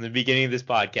clear from the beginning of this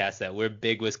podcast that we're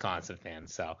big Wisconsin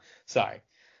fans. So sorry.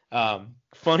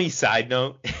 Funny side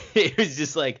note, it was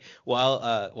just like while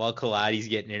Kaladi's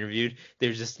getting interviewed,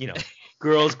 there's just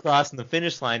girls crossing the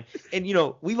finish line, and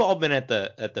we've all been at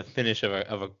the finish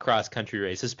of a cross country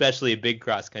race, especially a big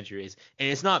cross country race, and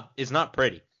it's not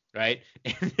pretty, right?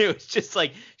 And it was just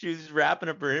like she was just wrapping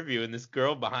up her interview, and this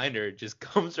girl behind her just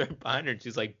comes right behind her, and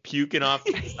she's like puking off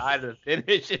the side of the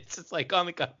finish. It's just like on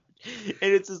the cover.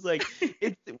 And it's just like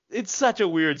it's such a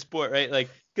weird sport, right?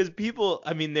 Like, because people,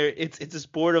 I mean, it's a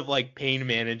sport of like pain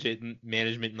management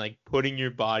and like putting your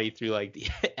body through like the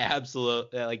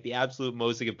absolute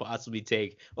most it could possibly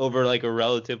take over like a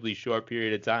relatively short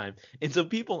period of time. And so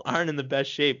people aren't in the best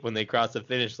shape when they cross the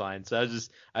finish line. So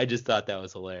I just thought that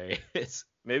was hilarious.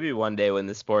 Maybe one day when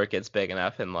the sport gets big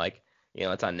enough and like,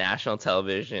 it's on national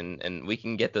television and we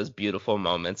can get those beautiful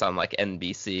moments on like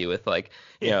NBC with like,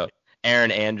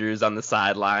 Aaron Andrews on the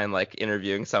sideline, like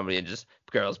interviewing somebody and just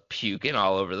girls puking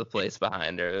all over the place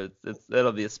behind her.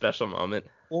 It'll be a special moment.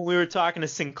 When we were talking to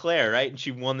Sinclair, right, and she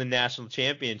won the national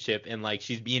championship, and like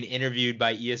she's being interviewed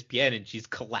by ESPN, and she's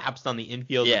collapsed on the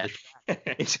infield. Yeah. Of the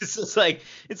track.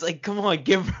 It's like, come on,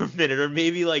 give her a minute, or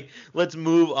maybe like let's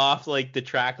move off like the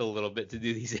track a little bit to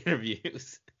do these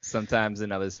interviews. Sometimes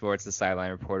in other sports, the sideline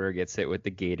reporter gets hit with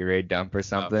the Gatorade dump or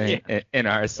something. Oh, yeah. In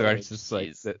our sport, it's just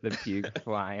like the puke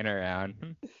flying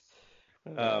around.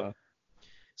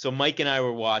 So Mike and I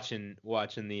were watching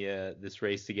the this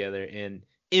race together, and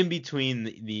in between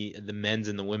the men's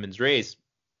and the women's race,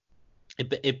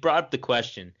 it brought up the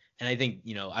question, and I think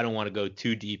I don't want to go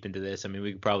too deep into this. I mean,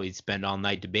 we could probably spend all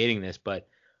night debating this, but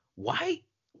why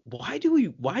do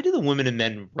the women and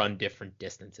men run different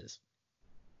distances?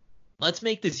 Let's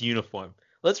make this uniform.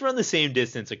 Let's run the same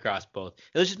distance across both.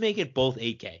 Let's just make it both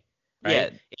 8K, right? Yeah.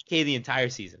 8K the entire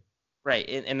season. Right,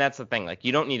 and that's the thing. Like,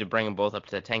 you don't need to bring them both up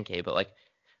to 10K, but like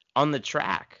on the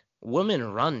track,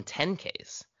 women run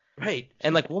 10Ks. Right.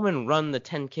 And like women run the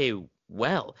 10K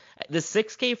well. The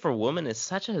 6K for women is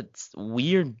such a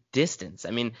weird distance.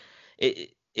 I mean,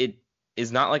 it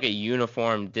is not like a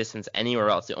uniform distance anywhere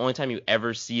else. The only time you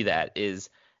ever see that is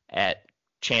at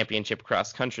championship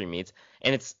cross country meets,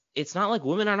 and it's not like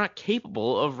women are not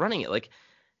capable of running it. Like,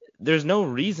 there's no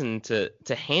reason to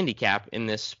handicap in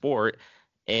this sport.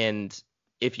 And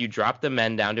if you drop the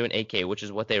men down to an 8K, which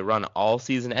is what they run all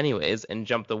season anyways, and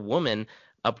jump the woman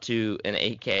up to an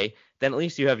 8K, then at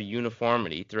least you have a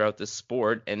uniformity throughout the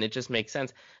sport, and it just makes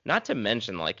sense. Not to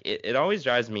mention, like, it always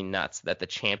drives me nuts that the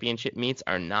championship meets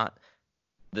are not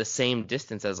the same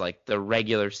distance as like the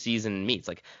regular season meets.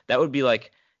 Like, that would be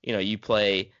like, you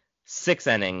play 6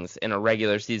 innings in a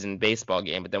regular season baseball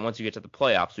game, but then once you get to the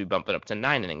playoffs, we bump it up to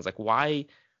 9 innings. Like, why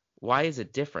is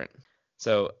it different?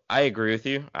 So I agree with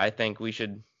you. I think we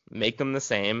should make them the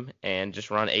same and just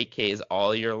run 8Ks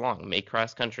all year long. Make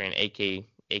cross country an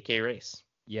 8K race.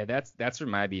 Yeah, that's where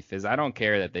my beef is. I don't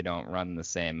care that they don't run the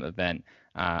same event.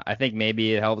 I think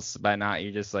maybe it helps by not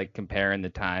you're just like comparing the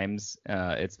times.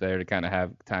 It's better to kind of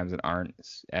have times that aren't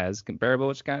as comparable,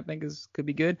 which I kind of think could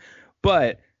be good.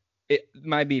 But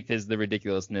my beef is the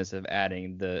ridiculousness of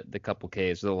adding the couple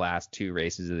Ks for the last 2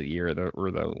 races of the year or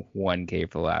the 1K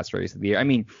for the last race of the year. I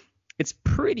mean, it's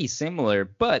pretty similar,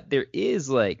 but there is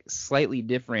like slightly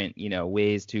different,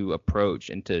 ways to approach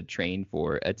and to train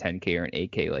for a 10K or an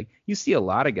 8K. Like, you see a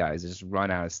lot of guys just run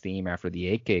out of steam after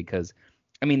the 8K because,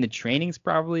 I mean, the training's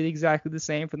probably exactly the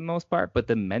same for the most part, but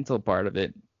the mental part of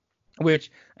it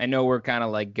which I know we're kind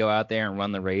of like go out there and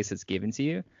run the race that's given to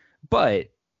you,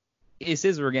 but this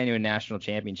is we're getting to a national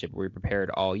championship where we're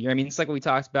prepared all year. I mean, it's like what we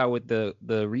talked about with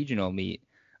the regional meet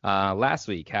last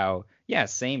week, how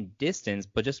same distance,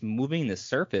 but just moving the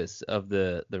surface of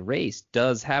the race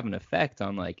does have an effect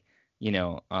on like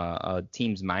a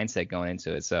team's mindset going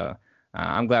into it. So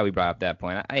I'm glad we brought up that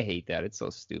point. I hate that. It's so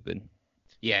stupid.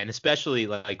 Yeah, and especially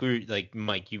like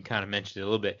Mike, you kind of mentioned it a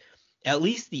little bit. At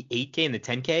least the 8K and the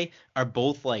 10K are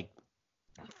both like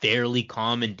fairly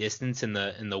common distance in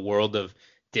the world of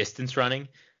distance running.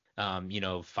 5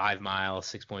 mile,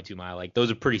 6.2 mile, like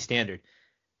those are pretty standard.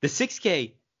 The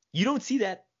 6K, you don't see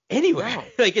that anywhere. No.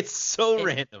 Like it's so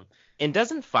random. And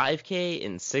doesn't 5K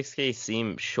and 6K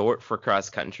seem short for cross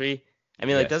country? I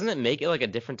mean, like, doesn't it make it like a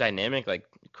different dynamic? Like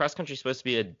cross country is supposed to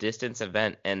be a distance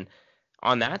event, and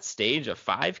on that stage, a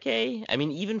 5K, I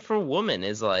mean, even for women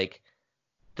is like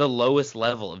the lowest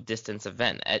level of distance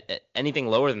event. At anything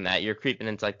lower than that, you're creeping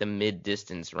into like the mid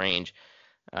distance range.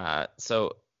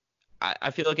 So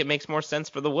I feel like it makes more sense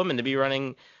for the woman to be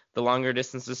running the longer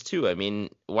distances too. I mean,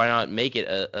 why not make it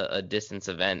a distance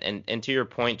event? And to your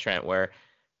point, Trent, where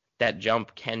that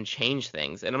jump can change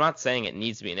things. And I'm not saying it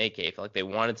needs to be an 8K. If like they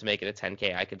wanted to make it a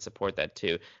 10K, I could support that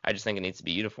too. I just think it needs to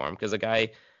be uniform because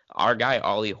our guy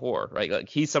Ollie Hoare, right? Like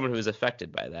he's someone who was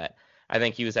affected by that. I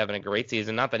think he was having a great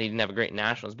season. Not that he didn't have a great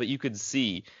nationals, but you could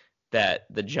see that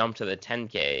the jump to the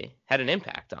 10K had an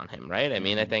impact on him, right? I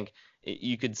mean, I think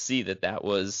you could see that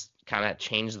was kind of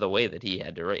changed the way that he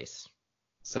had to race.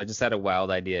 So I just had a wild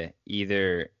idea.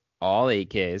 Either all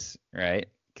 8Ks, right?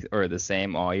 Or the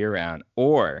same all year round,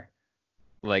 or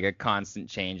like a constant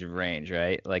change of range,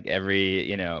 right? Like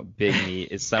every, big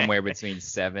meet is somewhere between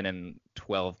 7 and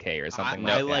 12K or something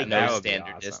like that. No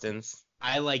standard distance.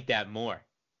 I like that more.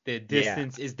 The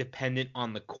distance is dependent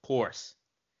on the course.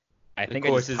 I think I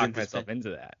just talked myself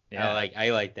into that. Yeah. I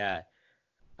like that.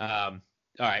 All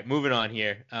right, moving on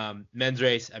here. Men's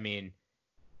race, I mean,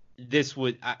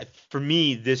 for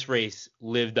me, this race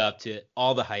lived up to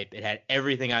all the hype. It had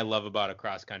everything I love about a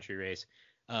cross-country race.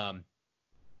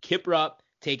 Kiprop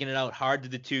taking it out hard to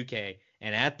the 2K,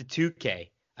 and at the 2K,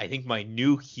 I think my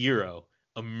new hero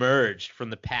emerged from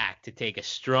the pack to take a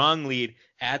strong lead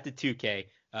at the 2K.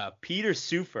 Peter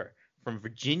Sufer from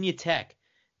Virginia Tech,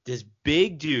 this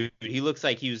big dude. He looks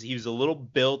like he was a little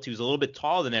built. He was a little bit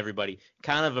taller than everybody.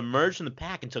 Kind of emerged from the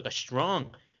pack and took a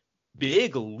strong,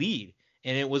 big lead.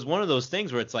 And it was one of those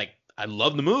things where it's like, I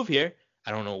love the move here.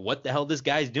 I don't know what the hell this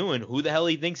guy's doing, who the hell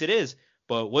he thinks it is,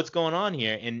 but what's going on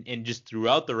here? And just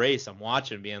throughout the race, I'm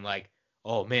watching, being like,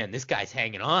 oh man, this guy's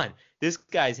hanging on. This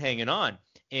guy's hanging on.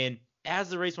 And as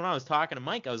the race went on, I was talking to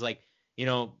Mike. I was like,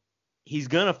 he's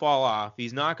gonna fall off.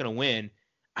 He's not gonna win.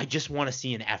 I just want to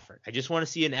see an effort. I just want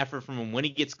to see an effort from him when he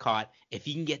gets caught. If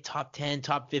he can get top 10,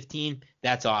 top 15,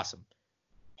 that's awesome.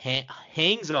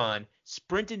 Hangs on,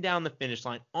 sprinting down the finish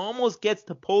line, almost gets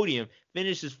to podium,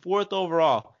 finishes 4th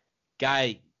overall.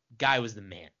 Guy was the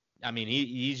man. I mean,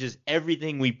 he's just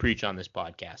everything we preach on this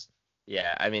podcast.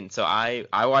 Yeah, I mean, so I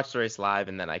watched the race live,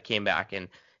 and then I came back and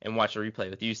watched a replay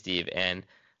with you, Steve, and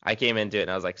I came into it,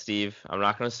 and I was like, Steve, I'm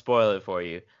not going to spoil it for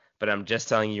you, but I'm just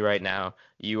telling you right now,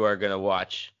 you are going to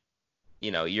watch,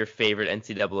 your favorite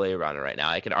NCAA runner right now.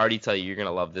 I can already tell you're going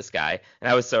to love this guy,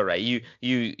 and I was so right. You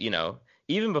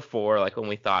even before, like when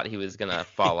we thought he was going to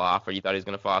fall off, or you thought he was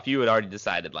going to fall off, you had already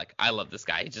decided, like, I love this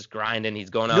guy. He's just grinding. He's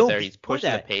going out there. He's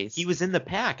pushing the pace. He was in the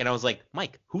pack, and I was like,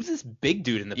 Mike, who's this big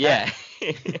dude in the pack?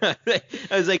 Yeah.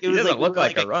 I was like, it was look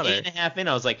like a runner. 8.5 in.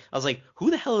 I was like,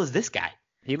 who the hell is this guy?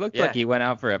 He looked like he went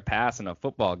out for a pass in a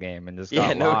football game and just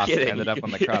got lost and ended up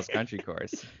on the cross-country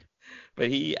course. But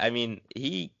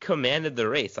he commanded the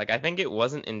race. Like, I think it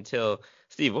wasn't until,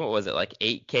 Steve, what was it, like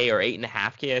 8K or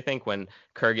 8.5K, I think, when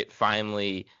Kurgat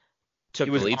finally took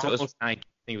the lead. So it was 9K. I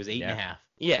think it was 8.5.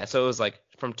 Yeah, so it was like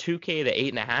from 2K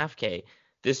to 8.5K,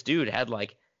 this dude had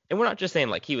like, and we're not just saying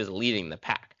like he was leading the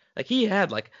pack. Like, he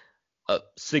had like a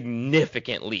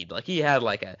significant lead. Like, he had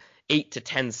like a 8 to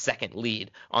 10 second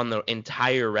lead on the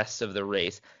entire rest of the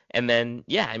race. And then,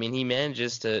 he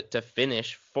manages to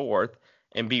finish 4th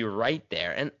and be right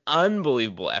there. An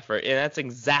unbelievable effort. And that's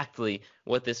exactly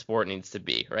what this sport needs to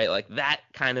be, right? Like, that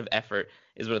kind of effort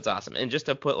is what it's awesome. And just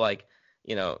to put like,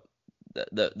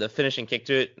 the finishing kick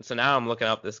to it. So now I'm looking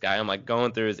up this guy. I'm like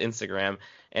going through his Instagram,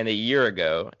 and a year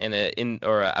ago in an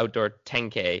outdoor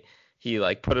 10K, he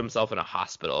like put himself in a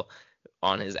hospital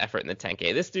on his effort in the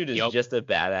 10K. This dude is just a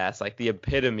badass, like the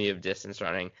epitome of distance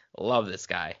running. Love this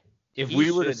guy. If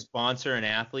we were to sponsor an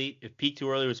athlete, if Peak Too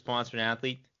Early would sponsor an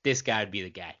athlete, this guy would be the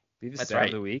guy. That's Sav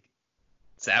of the week.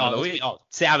 Sav of the week. Oh,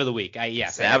 Sav of the week.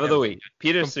 Sav of the week.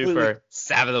 Peter Sufer,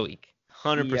 Sav of the week.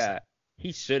 100%.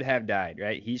 He should have died,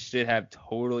 right? He should have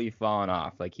totally fallen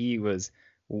off. Like, he was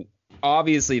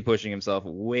obviously pushing himself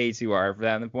way too hard for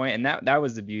that point, and that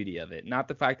was the beauty of it. Not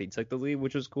the fact that he took the lead,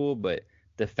 which was cool, but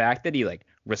the fact that he like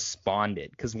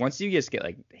responded. Because once you just get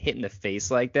like hit in the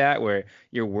face like that, where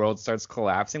your world starts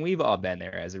collapsing, we've all been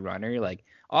there as a runner. Like,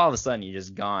 all of a sudden you're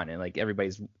just gone, and like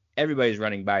everybody's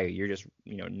running by you. You're just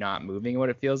not moving, what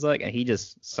it feels like, and he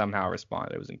just somehow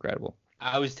responded. It was incredible.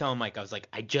 I was telling Mike, I was like,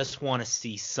 I just want to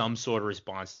see some sort of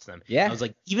response to them. Yeah. I was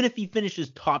like, even if he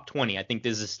finishes top 20, I think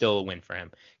this is still a win for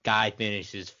him. Guy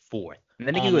finishes 4th. And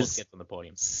then he was gets on the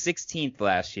podium. 16th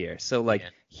last year. So, like,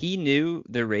 he knew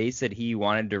the race that he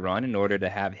wanted to run in order to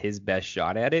have his best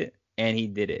shot at it, and he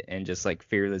did it, and just, like,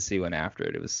 fearlessly went after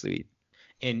it. It was sweet.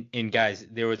 And guys,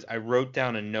 I wrote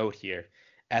down a note here.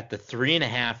 At the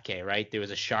 3.5K, right, there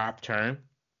was a sharp turn.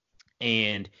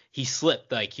 And he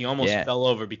slipped, like he almost fell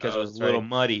over because it was a little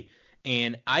muddy.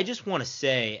 And I just want to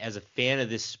say, as a fan of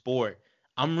this sport,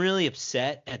 I'm really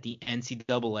upset at the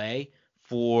NCAA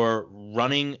for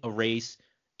running a race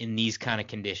in these kind of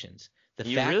conditions. The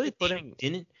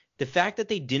fact that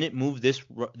they didn't move this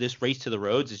race to the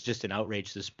roads is just an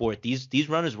outrage to the sport. These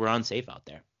runners were unsafe out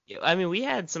there. I mean, we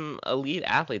had some elite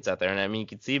athletes out there, and I mean, you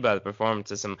could see by the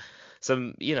performances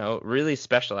some really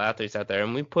special athletes out there,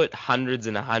 and we put hundreds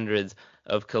and hundreds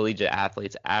of collegiate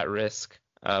athletes at risk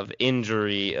of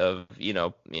injury, of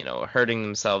hurting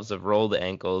themselves, of rolled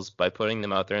ankles by putting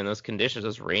them out there in those conditions,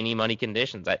 those rainy, muddy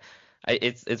conditions.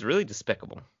 It's really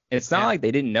despicable. It's not like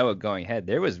they didn't know it going ahead.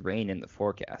 There was rain in the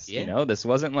forecast. This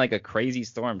wasn't like a crazy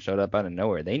storm showed up out of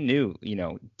nowhere. They knew,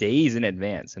 days in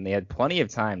advance, and they had plenty of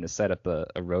time to set up a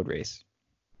road race.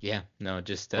 Yeah, no,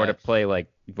 just or to play like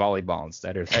volleyball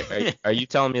instead. Or are you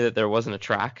telling me that there wasn't a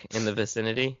track in the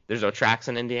vicinity? There's no tracks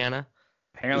in Indiana?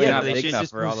 Apparently not big enough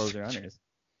for all those runners.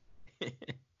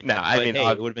 No, I mean,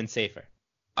 it would have been safer.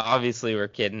 Obviously, we're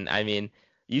kidding. I mean,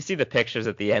 you see the pictures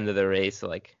at the end of the race,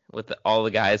 like with all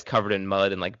the guys covered in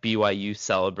mud and like BYU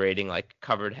celebrating, like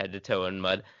covered head to toe in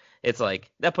mud. It's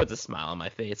like, that puts a smile on my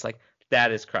face. Like,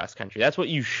 that is cross country. That's what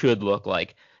you should look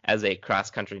like as a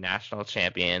cross country national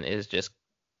champion, is just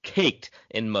caked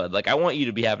in mud. Like, I want you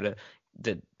to be having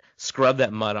to scrub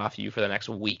that mud off you for the next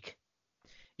week.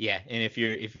 Yeah, and if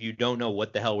you don't know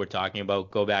what the hell we're talking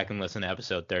about, go back and listen to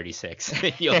episode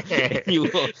 36. you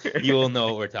will know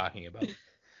what we're talking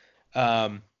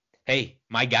about. Hey,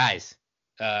 my guys.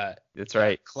 That's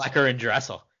right. Klecker and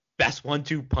Dressel. Best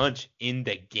 1-2 punch in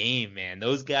the game, man.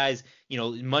 Those guys,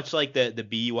 much like the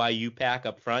BYU pack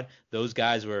up front, those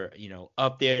guys were,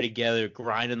 up there together,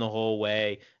 grinding the whole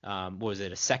way. What was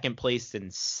it, a second place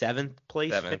and seventh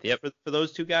place? Yep. For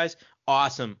those two guys?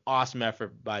 Awesome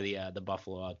effort by the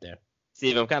Buffalo out there.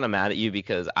 Steve, I'm kind of mad at you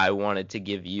because I wanted to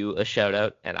give you a shout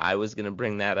out, and I was going to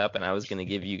bring that up, and I was going to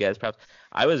give you guys props.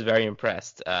 I was very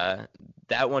impressed. That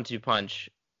 1-2 punch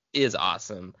is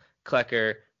awesome.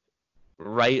 Klecker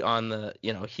right on the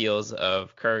heels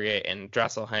of Kurgate, and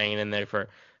Dressel hanging in there for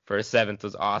a seventh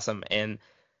was awesome.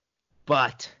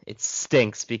 But it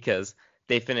stinks because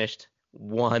they finished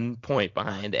 1 point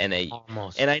behind NAU.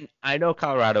 Almost. And I know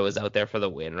Colorado was out there for the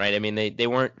win, right? I mean, they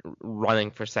weren't running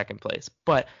for second place.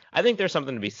 But I think there's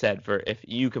something to be said for if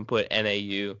you can beat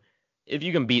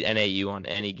NAU on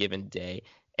any given day.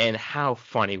 And how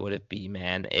funny would it be,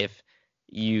 man, if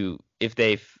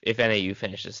NAU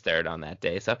finishes third on that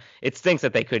day. So it stinks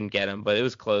that they couldn't get him, but it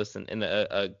was close and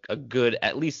a good,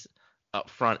 at least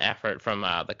upfront effort from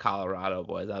the Colorado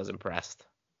boys. I was impressed.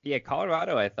 Yeah,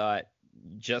 Colorado, I thought,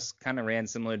 just kind of ran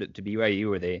similar to BYU,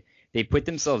 where they put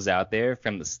themselves out there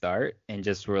from the start and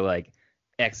just were like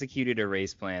executed a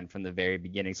race plan from the very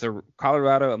beginning. So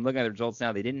Colorado, I'm looking at the results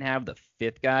now, they didn't have the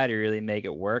fifth guy to really make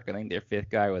it work. I think their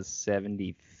fifth guy was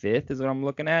 75th is what I'm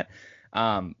looking at.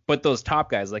 But those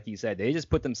top guys, like you said, they just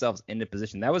put themselves into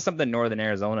position. That was something Northern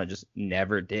Arizona just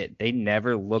never did. They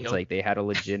never looked like they had a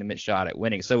legitimate shot at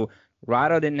winning. So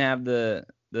Rado didn't have the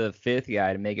fifth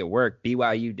guy to make it work.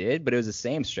 BYU did, but it was the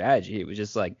same strategy. It was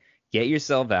just like, get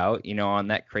yourself out, on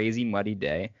that crazy muddy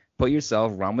day, put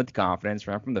yourself, run with confidence,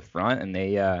 run from the front, and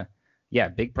they,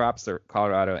 big props to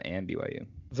Colorado and BYU.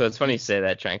 So it's funny you say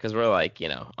that, Trent, because we're like,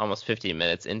 almost 15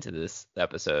 minutes into this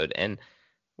episode, and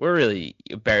we're really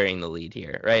burying the lead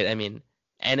here, right? I mean,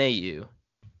 NAU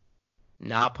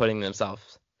not putting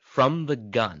themselves from the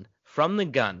gun,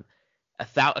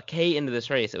 a K into this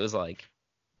race. It was like,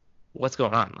 what's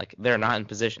going on? Like, they're not in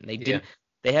position. They didn't.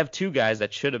 They have two guys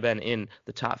that should have been in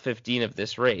the top 15 of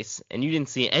this race, and you didn't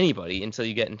see anybody until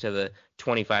you get into the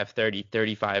 25, 30,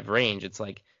 35 range. It's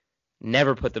like,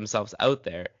 never put themselves out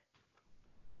there.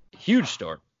 Huge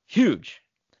story. Huge.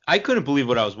 I couldn't believe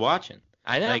what I was watching.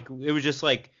 I know. Like, it was just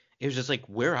like, it was just like,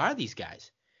 where are these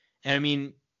guys? And I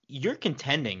mean, you're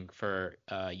contending for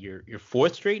your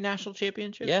fourth straight national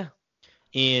championship. Yeah.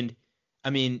 And I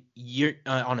mean, you're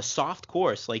on a soft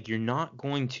course, like you're not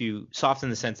going to soft in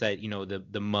the sense that,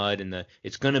 the mud and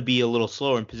it's going to be a little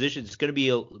slower in positions. It's going to be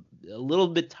a little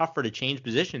bit tougher to change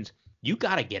positions. You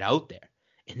got to get out there.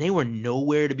 And they were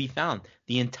nowhere to be found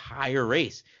the entire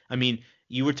race. I mean,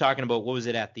 you were talking about, what was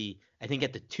it I think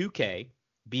at the 2K,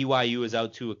 BYU was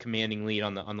out to a commanding lead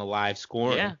on the live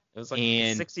scoring. Yeah, it was like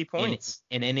 60 points.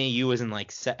 And NAU was in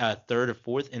like third or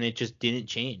fourth, and it just didn't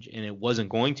change, and it wasn't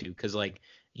going to, because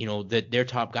their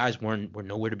top guys were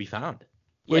nowhere to be found.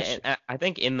 And I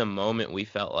think in the moment we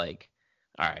felt like,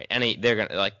 all right, they're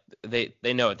gonna, like,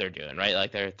 they know what they're doing, right?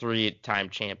 Like, they're a 3-time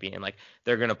champion, like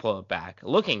they're gonna pull it back.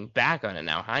 Looking back on it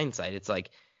now, hindsight, it's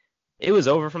like it was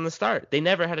over from the start. They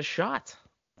never had a shot.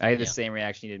 I had the same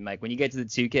reaction you did, Mike. When you get to the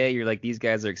 2K, you're like, these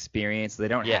guys are experienced. They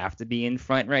don't have to be in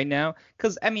front right now.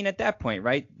 Because, I mean, at that point,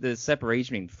 right, the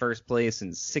separation between first place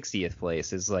and 60th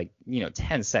place is like,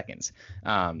 10 seconds.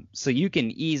 So you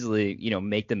can easily,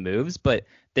 make the moves. But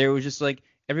there was just like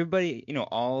everybody,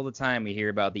 all the time we hear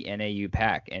about the NAU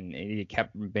pack, and it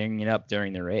kept bringing it up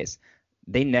during the race.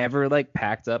 They never, like,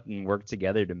 packed up and worked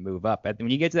together to move up.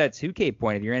 When you get to that 2K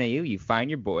point, if you're NAU, you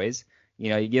find your boys.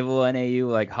 You give a little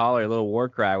NAU, like, holler, a little war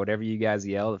cry, whatever you guys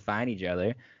yell to find each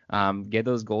other. Get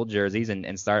those gold jerseys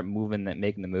and start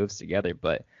making the moves together.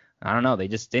 But I don't know, they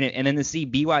just didn't. And then to see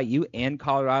BYU and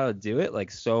Colorado do it, like,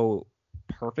 so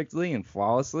perfectly and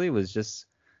flawlessly it was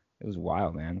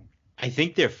wild, man. I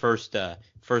think their first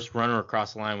runner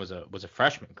across the line was a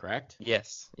freshman, correct?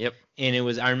 Yes. Yep.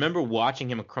 And I remember watching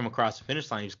him come across the finish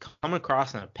line. He was coming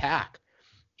across in a pack,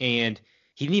 and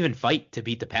he didn't even fight to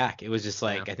beat the pack. It was just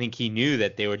like, I think he knew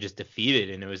that they were just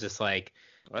defeated, and it was just like,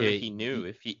 well, he knew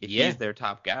if he's their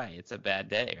top guy, it's a bad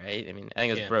day, right? I mean, I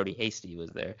think it was Brody Hasty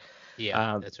was there.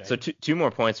 Yeah, that's right. So two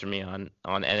more points for me on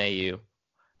NAU.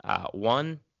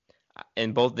 One,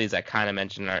 and both of these I kind of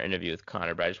mentioned in our interview with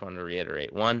Connor, but I just wanted to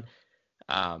reiterate. One,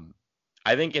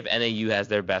 I think if NAU has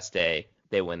their best day,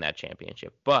 they win that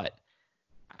championship. But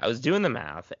I was doing the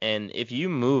math, and if you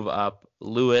move up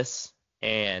Lewis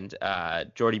and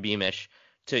Jordy Beamish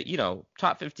to,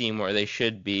 top 15 where they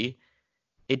should be,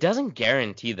 it doesn't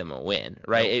guarantee them a win,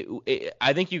 right? Nope.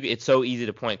 I think it's so easy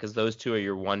to point, because those two are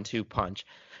your 1-2 punch,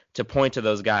 to point to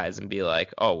those guys and be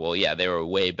like, oh, well, yeah, they were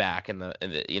way back in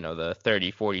the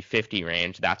 30, 40, 50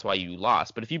 range. That's why you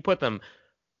lost. But if you put them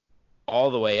all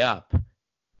the way up,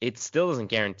 it still doesn't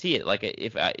guarantee it. Like,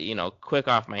 if I, quick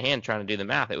off my hand trying to do the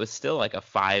math, it was still like a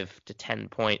 5 to 10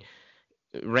 point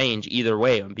range either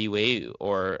way on BYU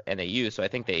or NAU. So I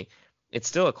think it's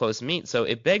still a close meet. So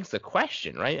it begs the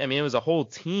question, right? I mean, it was a whole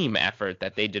team effort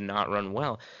that they did not run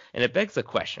well. And it begs the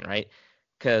question, right?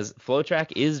 Because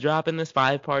FloTrack is dropping this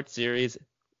 5-part series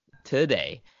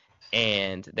today,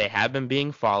 and they have been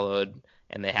being followed,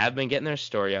 and they have been getting their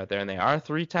story out there, and they are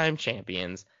 3-time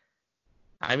champions.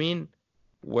 I mean,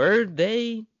 were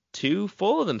they too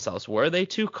full of themselves? Were they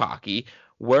too cocky?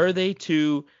 Were they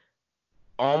too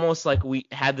almost like we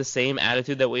had the same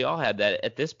attitude that we all had, that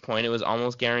at this point it was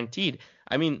almost guaranteed?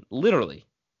 I mean, literally,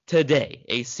 today,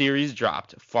 a series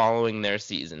dropped following their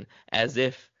season, as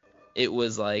if it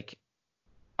was like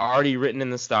already written in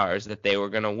the stars that they were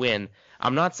going to win.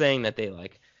 I'm not saying that they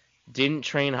like didn't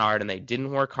train hard and they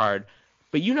didn't work hard,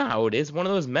 but you know how it is, one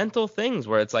of those mental things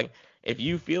where it's like, if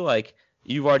you feel like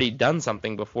you've already done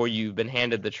something before you've been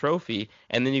handed the trophy,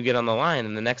 and then you get on the line,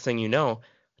 and the next thing you know,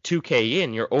 2K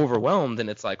in, you're overwhelmed, and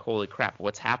it's like, holy crap,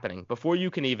 what's happening? Before you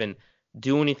can even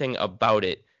do anything about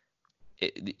it,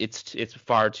 it's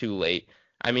far too late.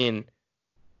 I mean,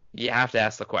 you have to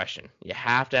ask the question. You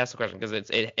have to ask the question, because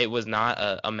it was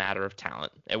not a matter of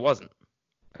talent. It wasn't.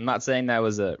 I'm not saying that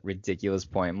was a ridiculous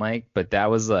point, Mike, but that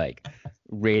was like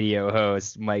radio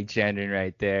host Mike Gendron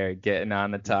right there getting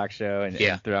on the talk show and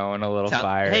throwing a little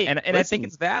fire. Hey, and listen, I think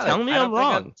it's valid. Tell me I'm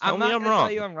wrong. I'm not going to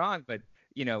tell you I'm wrong, but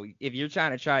if you're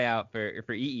trying to try out for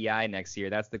EEI next year,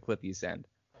 that's the clip you send.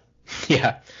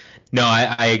 Yeah. No,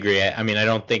 I agree. I mean, I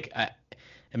don't think I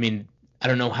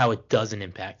don't know how it doesn't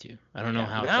impact you. I don't know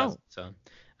how it doesn't. So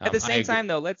at the same time,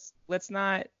 though, let's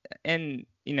not, and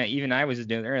even I was just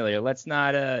doing it earlier, let's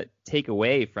not take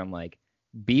away from, like,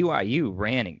 BYU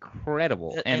ran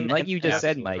incredible, and like you just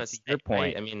said, Mike, to your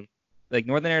point, I mean, like,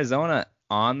 Northern Arizona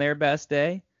on their best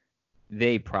day,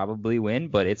 they probably win,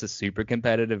 but it's a super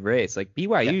competitive race. Like,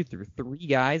 BYU threw 3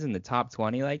 guys in the top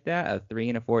 20 like that, a 3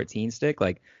 and a 14 stick.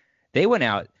 Like, they went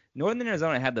out. Northern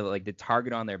Arizona had the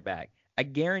target on their back. I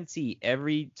guarantee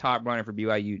every top runner for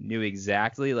BYU knew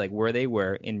exactly like where they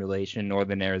were in relation to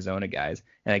Northern Arizona guys,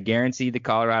 and I guarantee the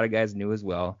Colorado guys knew as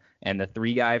well. And the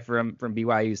 3 guy from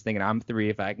BYU is thinking, I'm 3.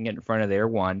 If I can get in front of their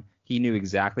 1, he knew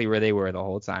exactly where they were the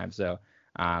whole time. So,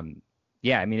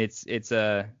 yeah, I mean, it's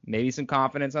maybe some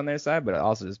confidence on their side, but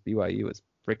also just BYU is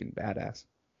freaking badass.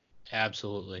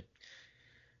 Absolutely.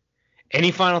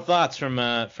 Any final thoughts from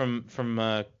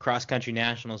Cross Country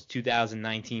Nationals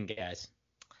 2019, guys?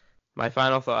 My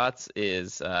final thoughts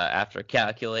is after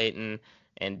calculating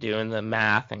and doing the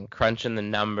math and crunching the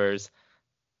numbers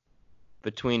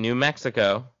between New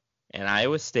Mexico and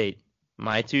Iowa State,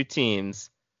 my 2 teams,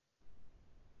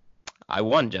 I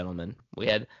won, gentlemen. We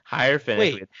had higher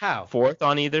finish. Wait, how? 4th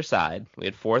on either side. We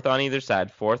had 4th on either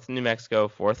side. 4th New Mexico,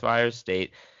 4th Iowa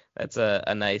State. That's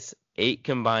a nice 8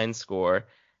 combined score.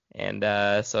 And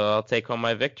so I'll take home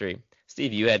my victory.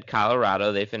 Steve, you had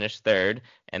Colorado. They finished 3rd.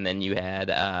 And then you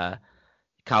had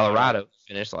Colorado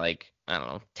finish like, I don't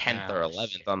know, 10th or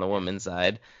 11th on the women's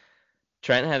side.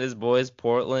 Trent had his boys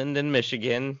Portland and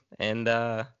Michigan, and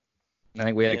I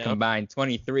think we had combined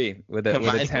 23 with a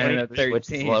 10 and a 13.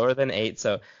 Which is lower than 8.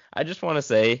 So I just want to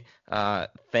say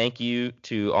thank you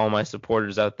to all my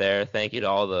supporters out there. Thank you to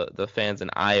all the fans in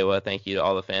Iowa. Thank you to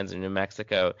all the fans in New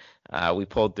Mexico. We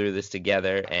pulled through this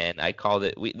together, and I called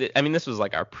it. This was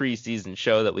like our preseason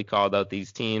show that we called out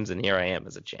these teams, and here I am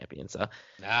as a champion. So,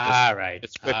 all right.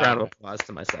 Just a quick round of applause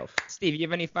to myself. Steve, you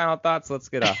have any final thoughts? Let's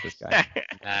get off this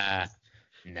guy.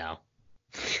 No.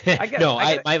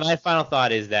 My final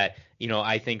thought is that,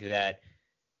 I think that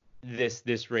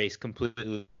this race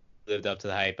completely lived up to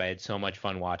the hype. I had so much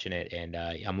fun watching it, and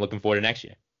I'm looking forward to next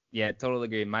year. Yeah, totally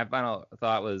agree. My final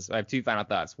thought was, I have 2 final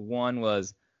thoughts. One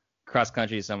was cross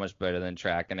country is so much better than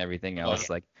track and everything else.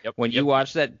 You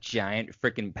watch that giant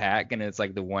freaking pack and it's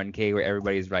like the 1K where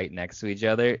everybody's right next to each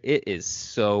other, it is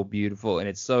so beautiful and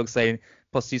it's so exciting.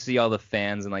 Plus you see all the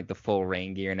fans and like the full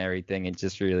rain gear and everything. It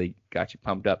just really got you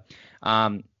pumped up.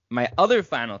 My other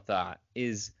final thought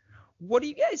is, what do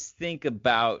you guys think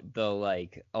about the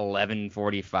like 11:45,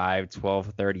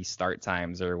 12:30 start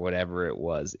times or whatever it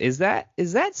was? Is that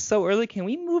so early? Can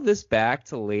we move this back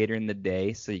to later in the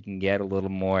day so you can get a little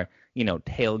more,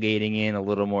 tailgating in, a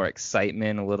little more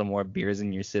excitement, a little more beers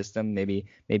in your system? Maybe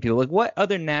people like, what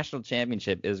other national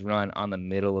championship is run on the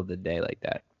middle of the day like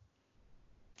that?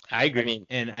 I agree,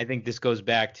 and I think this goes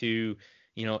back to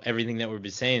everything that we've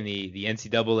been saying, the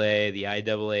NCAA, the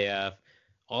IAAF,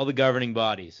 all the governing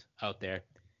bodies out there.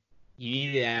 You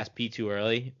need to ask P2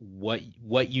 early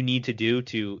what you need to do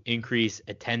to increase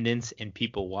attendance and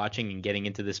people watching and getting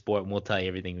into the sport, and we'll tell you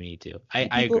everything we need to.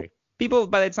 I agree. People,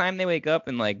 by the time they wake up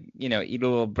and eat a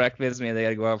little breakfast, maybe they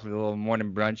gotta go out for a little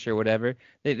morning brunch or whatever,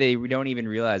 they don't even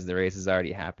realize the race has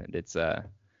already happened. It's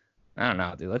I don't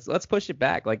know, dude. Let's push it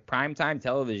back. Like primetime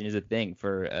television is a thing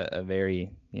for a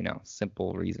very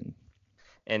simple reason.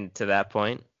 And to that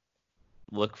point,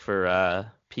 look for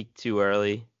peak too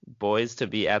early boys to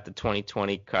be at the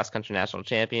 2020 Cross Country National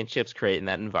Championships, creating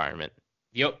that environment.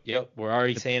 Yep. We're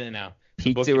already saying it now.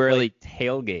 Peak too early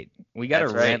tailgate. We gotta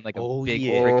rent like a big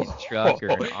freaking truck or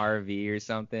an RV or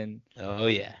something. Oh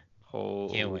yeah.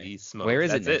 Holy smokes. Where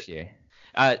is it this year?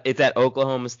 It's at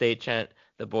Oklahoma State, Trent.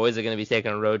 The boys are going to be taking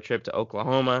a road trip to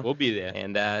Oklahoma. We'll be there.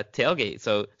 And tailgate.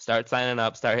 So start signing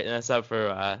up. Start hitting us up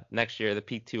for next year, the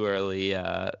Peak Too Early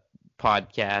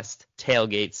podcast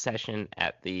tailgate session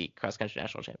at the Cross Country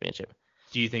National Championship.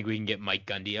 Do you think we can get Mike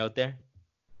Gundy out there?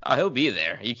 Oh, he'll be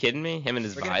there. Are you kidding me? Him and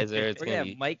his visor. We're going to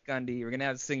have Mike Gundy. We're going to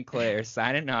have Sinclair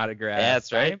signing autographs. Yeah,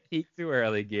 that's right. Peak Too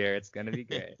Early gear. It's going to be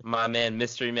great. My man,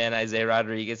 mystery man Isaiah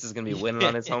Rodriguez is going to be winning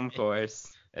on his home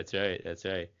course. That's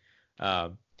right.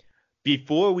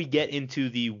 Before we get into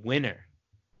the winner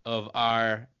of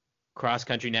our Cross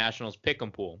Country Nationals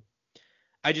pick'em pool,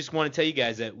 I just want to tell you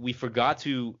guys that we forgot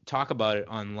to talk about it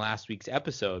on last week's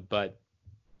episode, but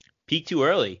Peak Too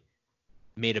Early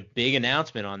made a big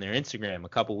announcement on their Instagram a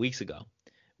couple weeks ago.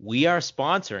 We are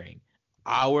sponsoring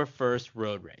our first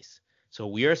road race. So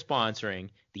we are sponsoring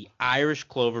the Irish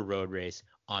Clover Road Race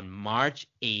on March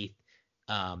 8th.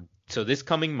 So this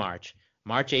coming March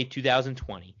 8th,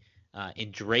 2020.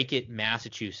 In Dracut,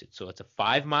 Massachusetts. So it's a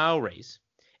 5-mile race.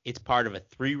 It's part of a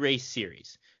 3-race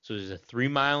series. So there's a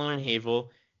 3-miler in Haverhill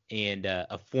and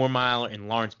a 4-miler in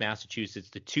Lawrence, Massachusetts.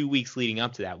 The 2 weeks leading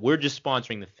up to that, we're just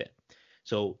sponsoring the 5th.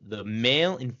 So the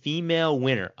male and female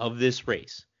winner of this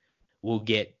race will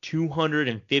get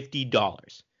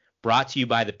 $250 brought to you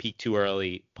by the Peak Too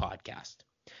Early podcast.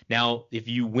 Now, if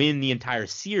you win the entire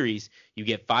series, you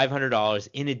get $500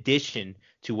 in addition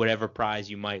to whatever prize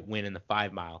you might win in the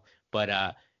 5-mile.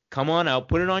 But come on out,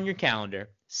 put it on your calendar,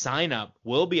 Sign up.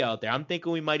 We'll be out there. I'm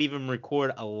thinking we might even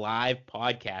record a live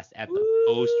podcast at the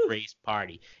post-race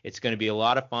party. It's going to be a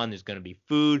lot of fun. There's going to be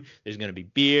food. There's going to be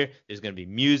beer. There's going to be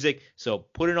music. So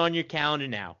put it on your calendar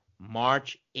now.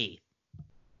 March 8th.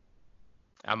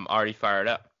 I'm already fired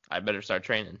up. I better start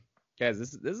training. Guys,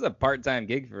 this is a part-time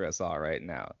gig for us all right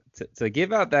now. To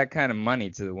give out that kind of money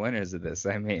to the winners of this,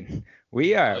 I mean,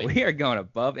 we are going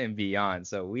above and beyond.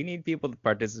 So we need people to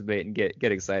participate and get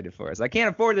excited for us. I can't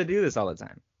afford to do this all the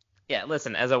time. Yeah,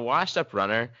 listen, as a washed-up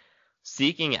runner,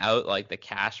 seeking out like the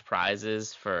cash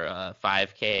prizes for a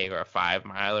 5K or a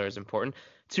 5-miler is important.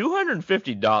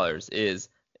 $250 is,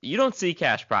 you don't see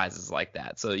cash prizes like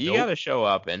that. So you got to show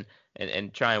up and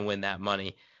try and win that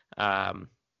money.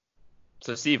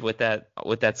 So Steve, with that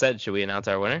said, should we announce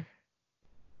our winner?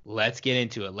 Let's get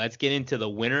into it. Let's get into the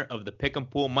winner of the pick 'em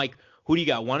pool. Mike, who do you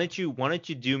got? Why don't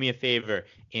you do me a favor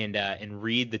and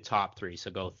read the top 3? So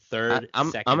go third,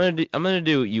 second. I'm gonna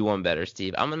do you one better,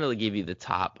 Steve. I'm gonna give you the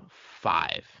top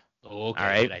 5. Okay, all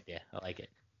right? Good idea. I like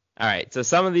it. All right. So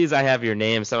some of these I have your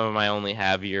name. Some of them I only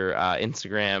have your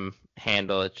Instagram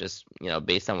handle. It's just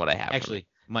based on what I have. Actually,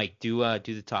 Mike, do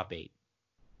the top 8.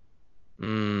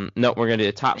 No, we're gonna do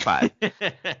the top 5. All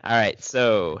right,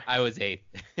 so I was 8th.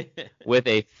 with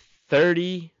a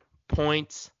 30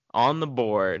 points on the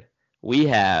board, we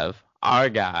have our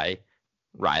guy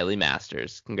Riley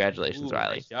Masters. Congratulations,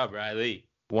 Riley. Nice job, Riley.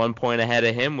 1 point ahead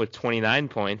of him with 29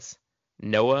 points,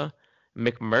 Noah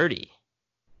McMurdy.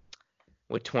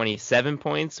 With 27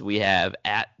 points, we have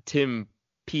at Tim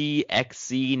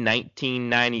PXC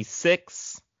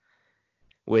 1996.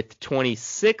 With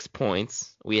 26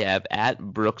 points, we have at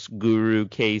Brooks Guru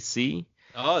KC.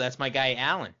 Oh, that's my guy,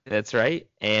 Alan. That's right.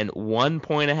 And 1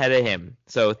 point ahead of him.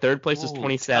 So third place was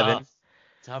 27.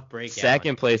 Tough break.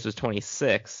 Second Alan. place was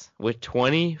 26 with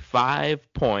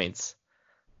 25 points.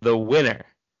 The winner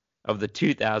of the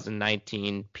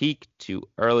 2019 Peak to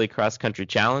Early Cross Country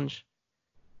Challenge,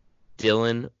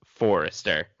 Dylan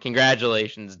Forrester.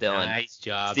 Congratulations, Dylan. Nice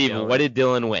job, Steven, Dylan. what did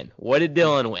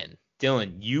Dylan win?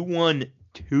 Dylan, you won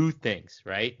 2 things,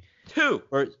 right? 2.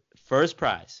 First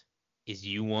prize is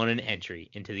you won an entry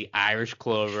into the Irish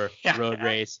Clover road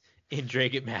race in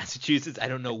Dracut, Massachusetts. I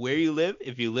don't know where you live.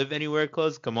 If you live anywhere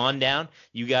close, come on down.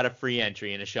 You got a free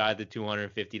entry and a shot at the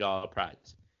 $250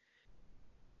 prize.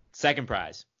 Second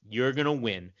prize, you're gonna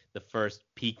win the first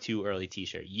Peak 2 early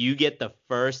T-shirt. You get the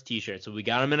first T-shirt. So we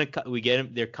got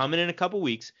them they're coming in a couple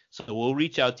weeks. So we'll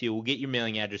reach out to you. We'll get your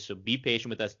mailing address. So be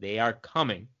patient with us. They are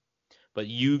coming, but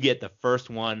you get the first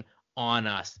one on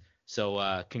us.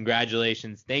 So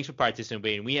congratulations. Thanks for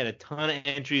participating. We had a ton of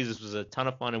entries. This was a ton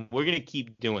of fun, and we're gonna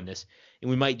keep doing this. And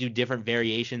we might do different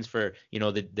variations for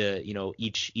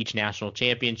each national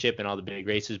championship and all the big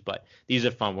races. But these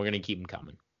are fun. We're gonna keep them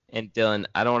coming. And Dylan,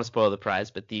 I don't want to spoil the prize,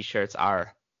 but these shirts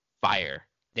are fire.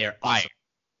 They're awesome.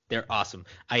 They're awesome.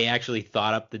 I actually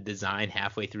thought up the design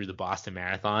halfway through the Boston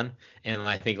Marathon, and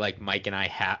I think like Mike and I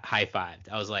high-fived.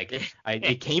 I was like,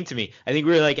 it came to me. I think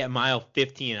we were like at mile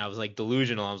 15. I was like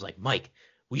delusional. I was like, Mike,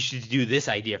 we should do this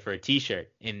idea for a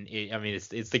T-shirt. And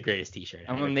it's the greatest T-shirt.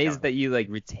 I'm amazed that you like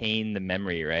retain the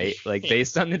memory, right? Like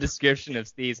based on the description of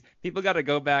Steve's, people got to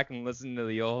go back and listen to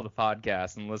the old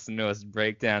podcast and listen to us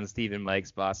break down Steve and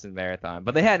Mike's Boston Marathon.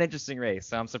 But they had an interesting race,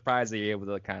 so I'm surprised that you're able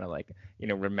to kind of like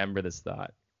remember this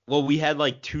thought. Well, we had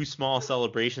like 2 small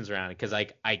celebrations around it because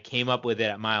like I came up with it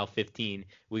at mile 15.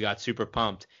 We got super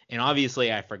pumped, and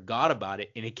obviously I forgot about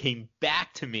it, and it came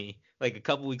back to me like a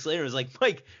couple weeks later. It was like,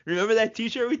 Mike, remember that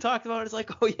T-shirt we talked about? It's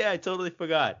like, oh yeah, I totally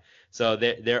forgot. So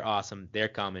they're awesome. They're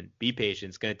coming. Be patient.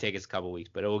 It's gonna take us a couple weeks,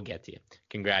 but it will get to you.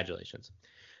 Congratulations,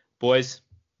 boys.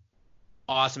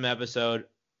 Awesome episode.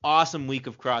 Awesome week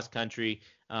of cross country.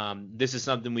 This is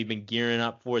something we've been gearing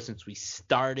up for since we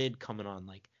started, coming on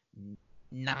like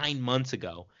 9 months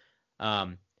ago.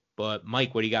 But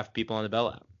Mike, what do you got for people on the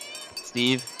Bell app?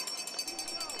 Steve,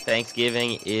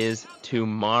 Thanksgiving is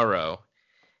tomorrow,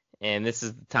 and this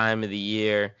is the time of the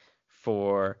year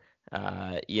for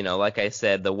like I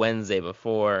said, the Wednesday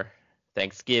before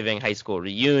Thanksgiving, high school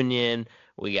reunion.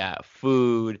 We got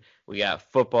food, we got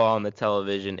football on the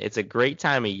television. It's a great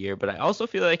time of year, but I also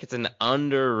feel like it's an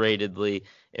underratedly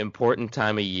important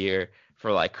time of year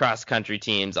for like cross country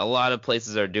teams. A lot of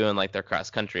places are doing like their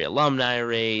cross country alumni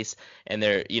race and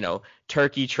their,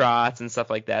 turkey trots and stuff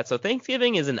like that. So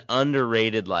Thanksgiving is an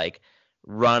underrated like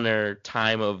runner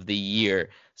time of the year.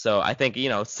 So I think,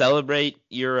 celebrate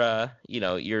your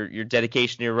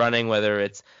dedication to your running, whether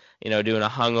it's, doing a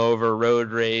hungover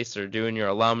road race or doing your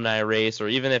alumni race, or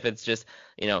even if it's just,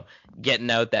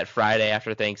 getting out that Friday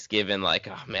after Thanksgiving, like,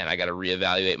 oh man, I got to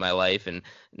reevaluate my life and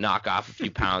knock off a few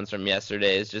pounds from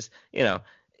yesterday. It's just,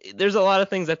 there's a lot of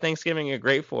things that Thanksgiving are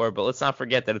great for, but let's not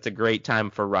forget that it's a great time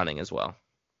for running as well.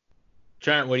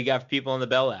 Trent, what do you got for people on the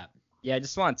Bell app? Yeah, I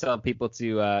just want to tell people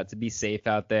to be safe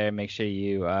out there. Make sure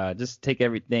you just take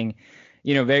everything,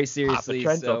 very seriously.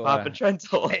 Papa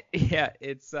Trento. Yeah,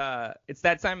 it's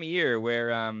that time of year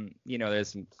where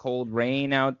there's some cold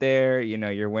rain out there.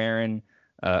 You're wearing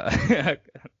a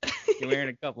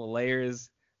couple of layers.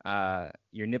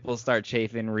 Your nipples start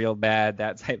chafing real bad,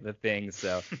 that type of thing.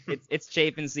 So it's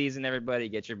chafing season, everybody.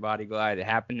 Get your Body Glide. It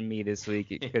happened to me this week.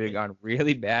 It could have gone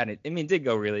really bad. It did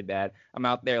go really bad. I'm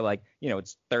out there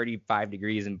it's 35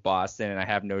 degrees in Boston, and I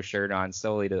have no shirt on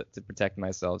solely to protect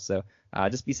myself. So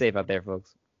just be safe out there,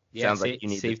 folks. Yeah, sounds like you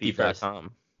need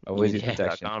safety.com. Always use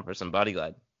protection. For some Body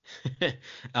Glide.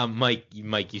 Mike,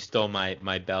 you stole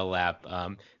my Bell lap.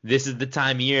 This is the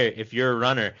time of year, if you're a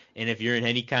runner and if you're in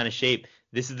any kind of shape,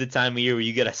 this is the time of year where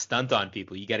you got to stunt on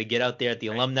people. You got to get out there at the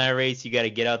alumni race. You got to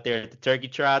get out there at the turkey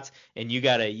trots, and you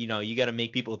got to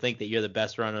make people think that you're the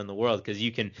best runner in the world, because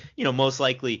you can, most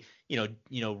likely,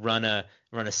 run a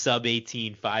sub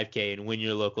 18 5K and win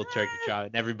your local turkey trot,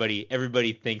 and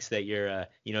everybody thinks that you're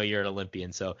you're an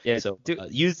Olympian. So yeah,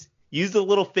 use the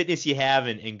little fitness you have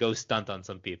and go stunt on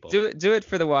some people. Do it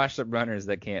for the washed up runners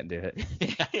that can't do it.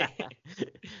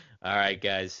 All right,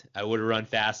 guys. I would have run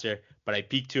faster, but I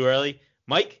peaked too early.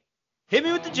 Mike, hit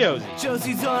me with the Josie.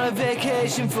 Josie's on a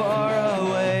vacation far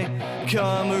away.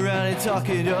 Come around and talk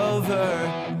it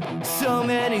over. So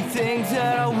many things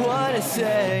that I want to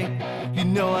say.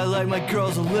 I like my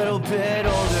girls a little bit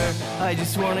older. I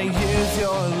just want to use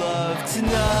your love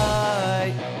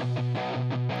tonight.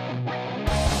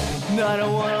 And I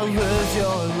don't want to lose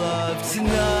your love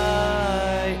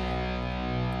tonight.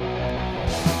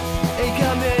 Ain't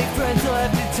got many friends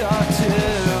left to talk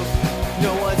to.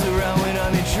 No one's around when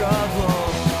I'm in trouble.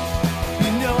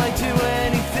 I'd do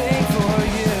anything for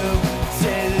you.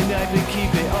 Stay the night but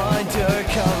keep it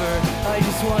undercover. I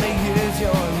just want to use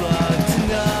your love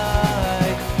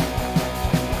tonight.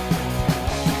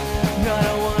 And I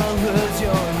don't want to lose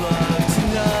your love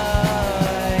tonight.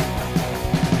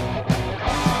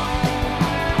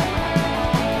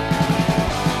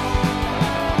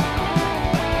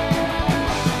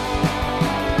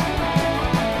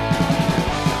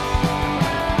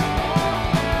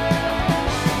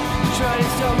 Trying to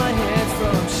stop my hands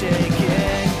from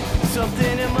shaking.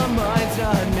 Something in my mind's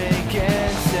not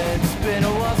making sense. It's been a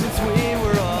while since we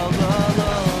were all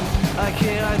alone. I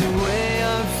can't hide the way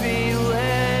I'm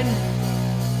feeling.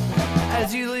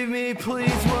 As you leave me,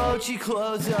 please won't you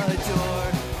close the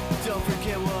door. Don't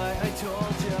forget what I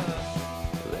told you.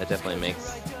 That definitely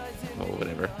makes,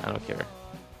 whatever. I don't care.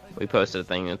 We posted a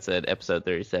thing that said episode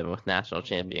 37 with national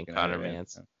champion Conor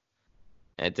Mantz.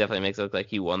 And it definitely makes it look like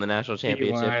he won the national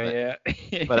championship.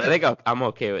 Yeah. But I think I'm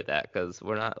okay with that, because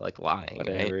we're not lying.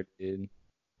 Whatever, right? dude.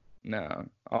 No.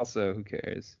 Also, who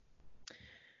cares?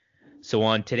 So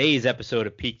on today's episode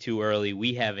of Peak Too Early,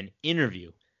 we have an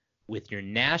interview with your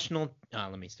national.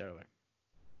 Let me start over.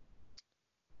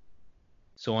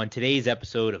 So on today's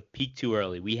episode of Peak Too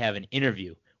Early, we have an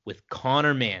interview with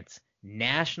Conor Mantz,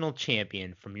 national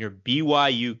champion from your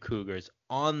BYU Cougars,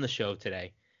 on the show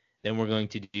today. Then we're going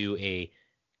to do a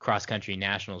cross-country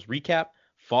nationals recap,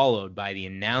 followed by the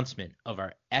announcement of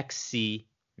our XC.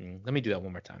 Let me do that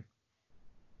one more time.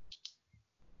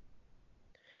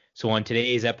 So on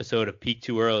today's episode of Peak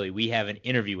Too Early, we have an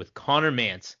interview with Conor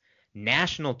Mantz,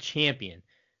 national champion.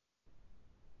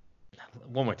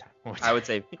 One more time. I would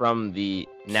say from the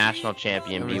national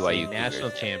champion BYU Cougars.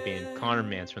 National champion Conor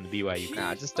Mantz from the BYU Cougars.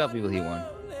 Nah, just tell people he won.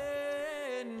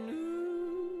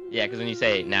 Yeah, because when you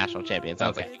say national champion, it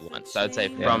sounds like you won. So I would say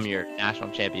from your national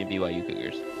champion BYU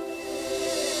Cougars.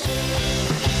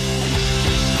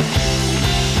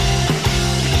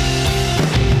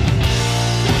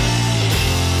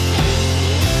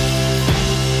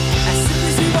 As soon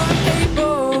as you are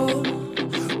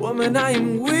able, woman, I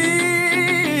am willing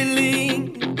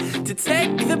to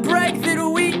take the break that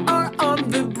we are on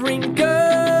the brink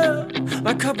of.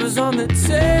 My cup is on the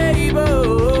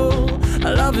table.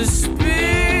 Our love is spilling,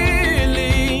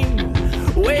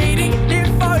 waiting here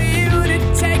for you to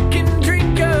take and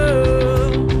drink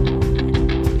of.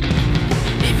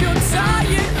 If you're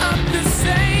tired of the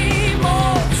same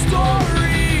old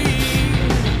story,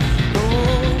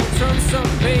 oh, turn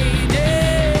some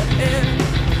pages.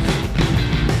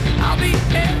 I'll be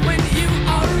there when you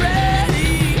are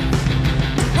ready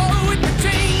to roll with the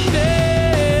changes.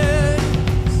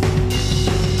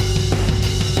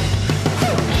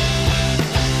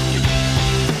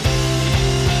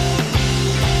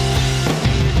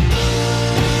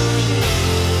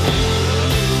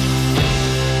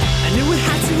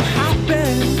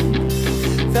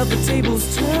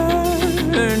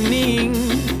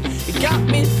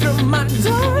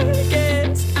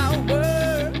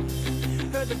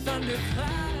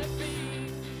 clouds.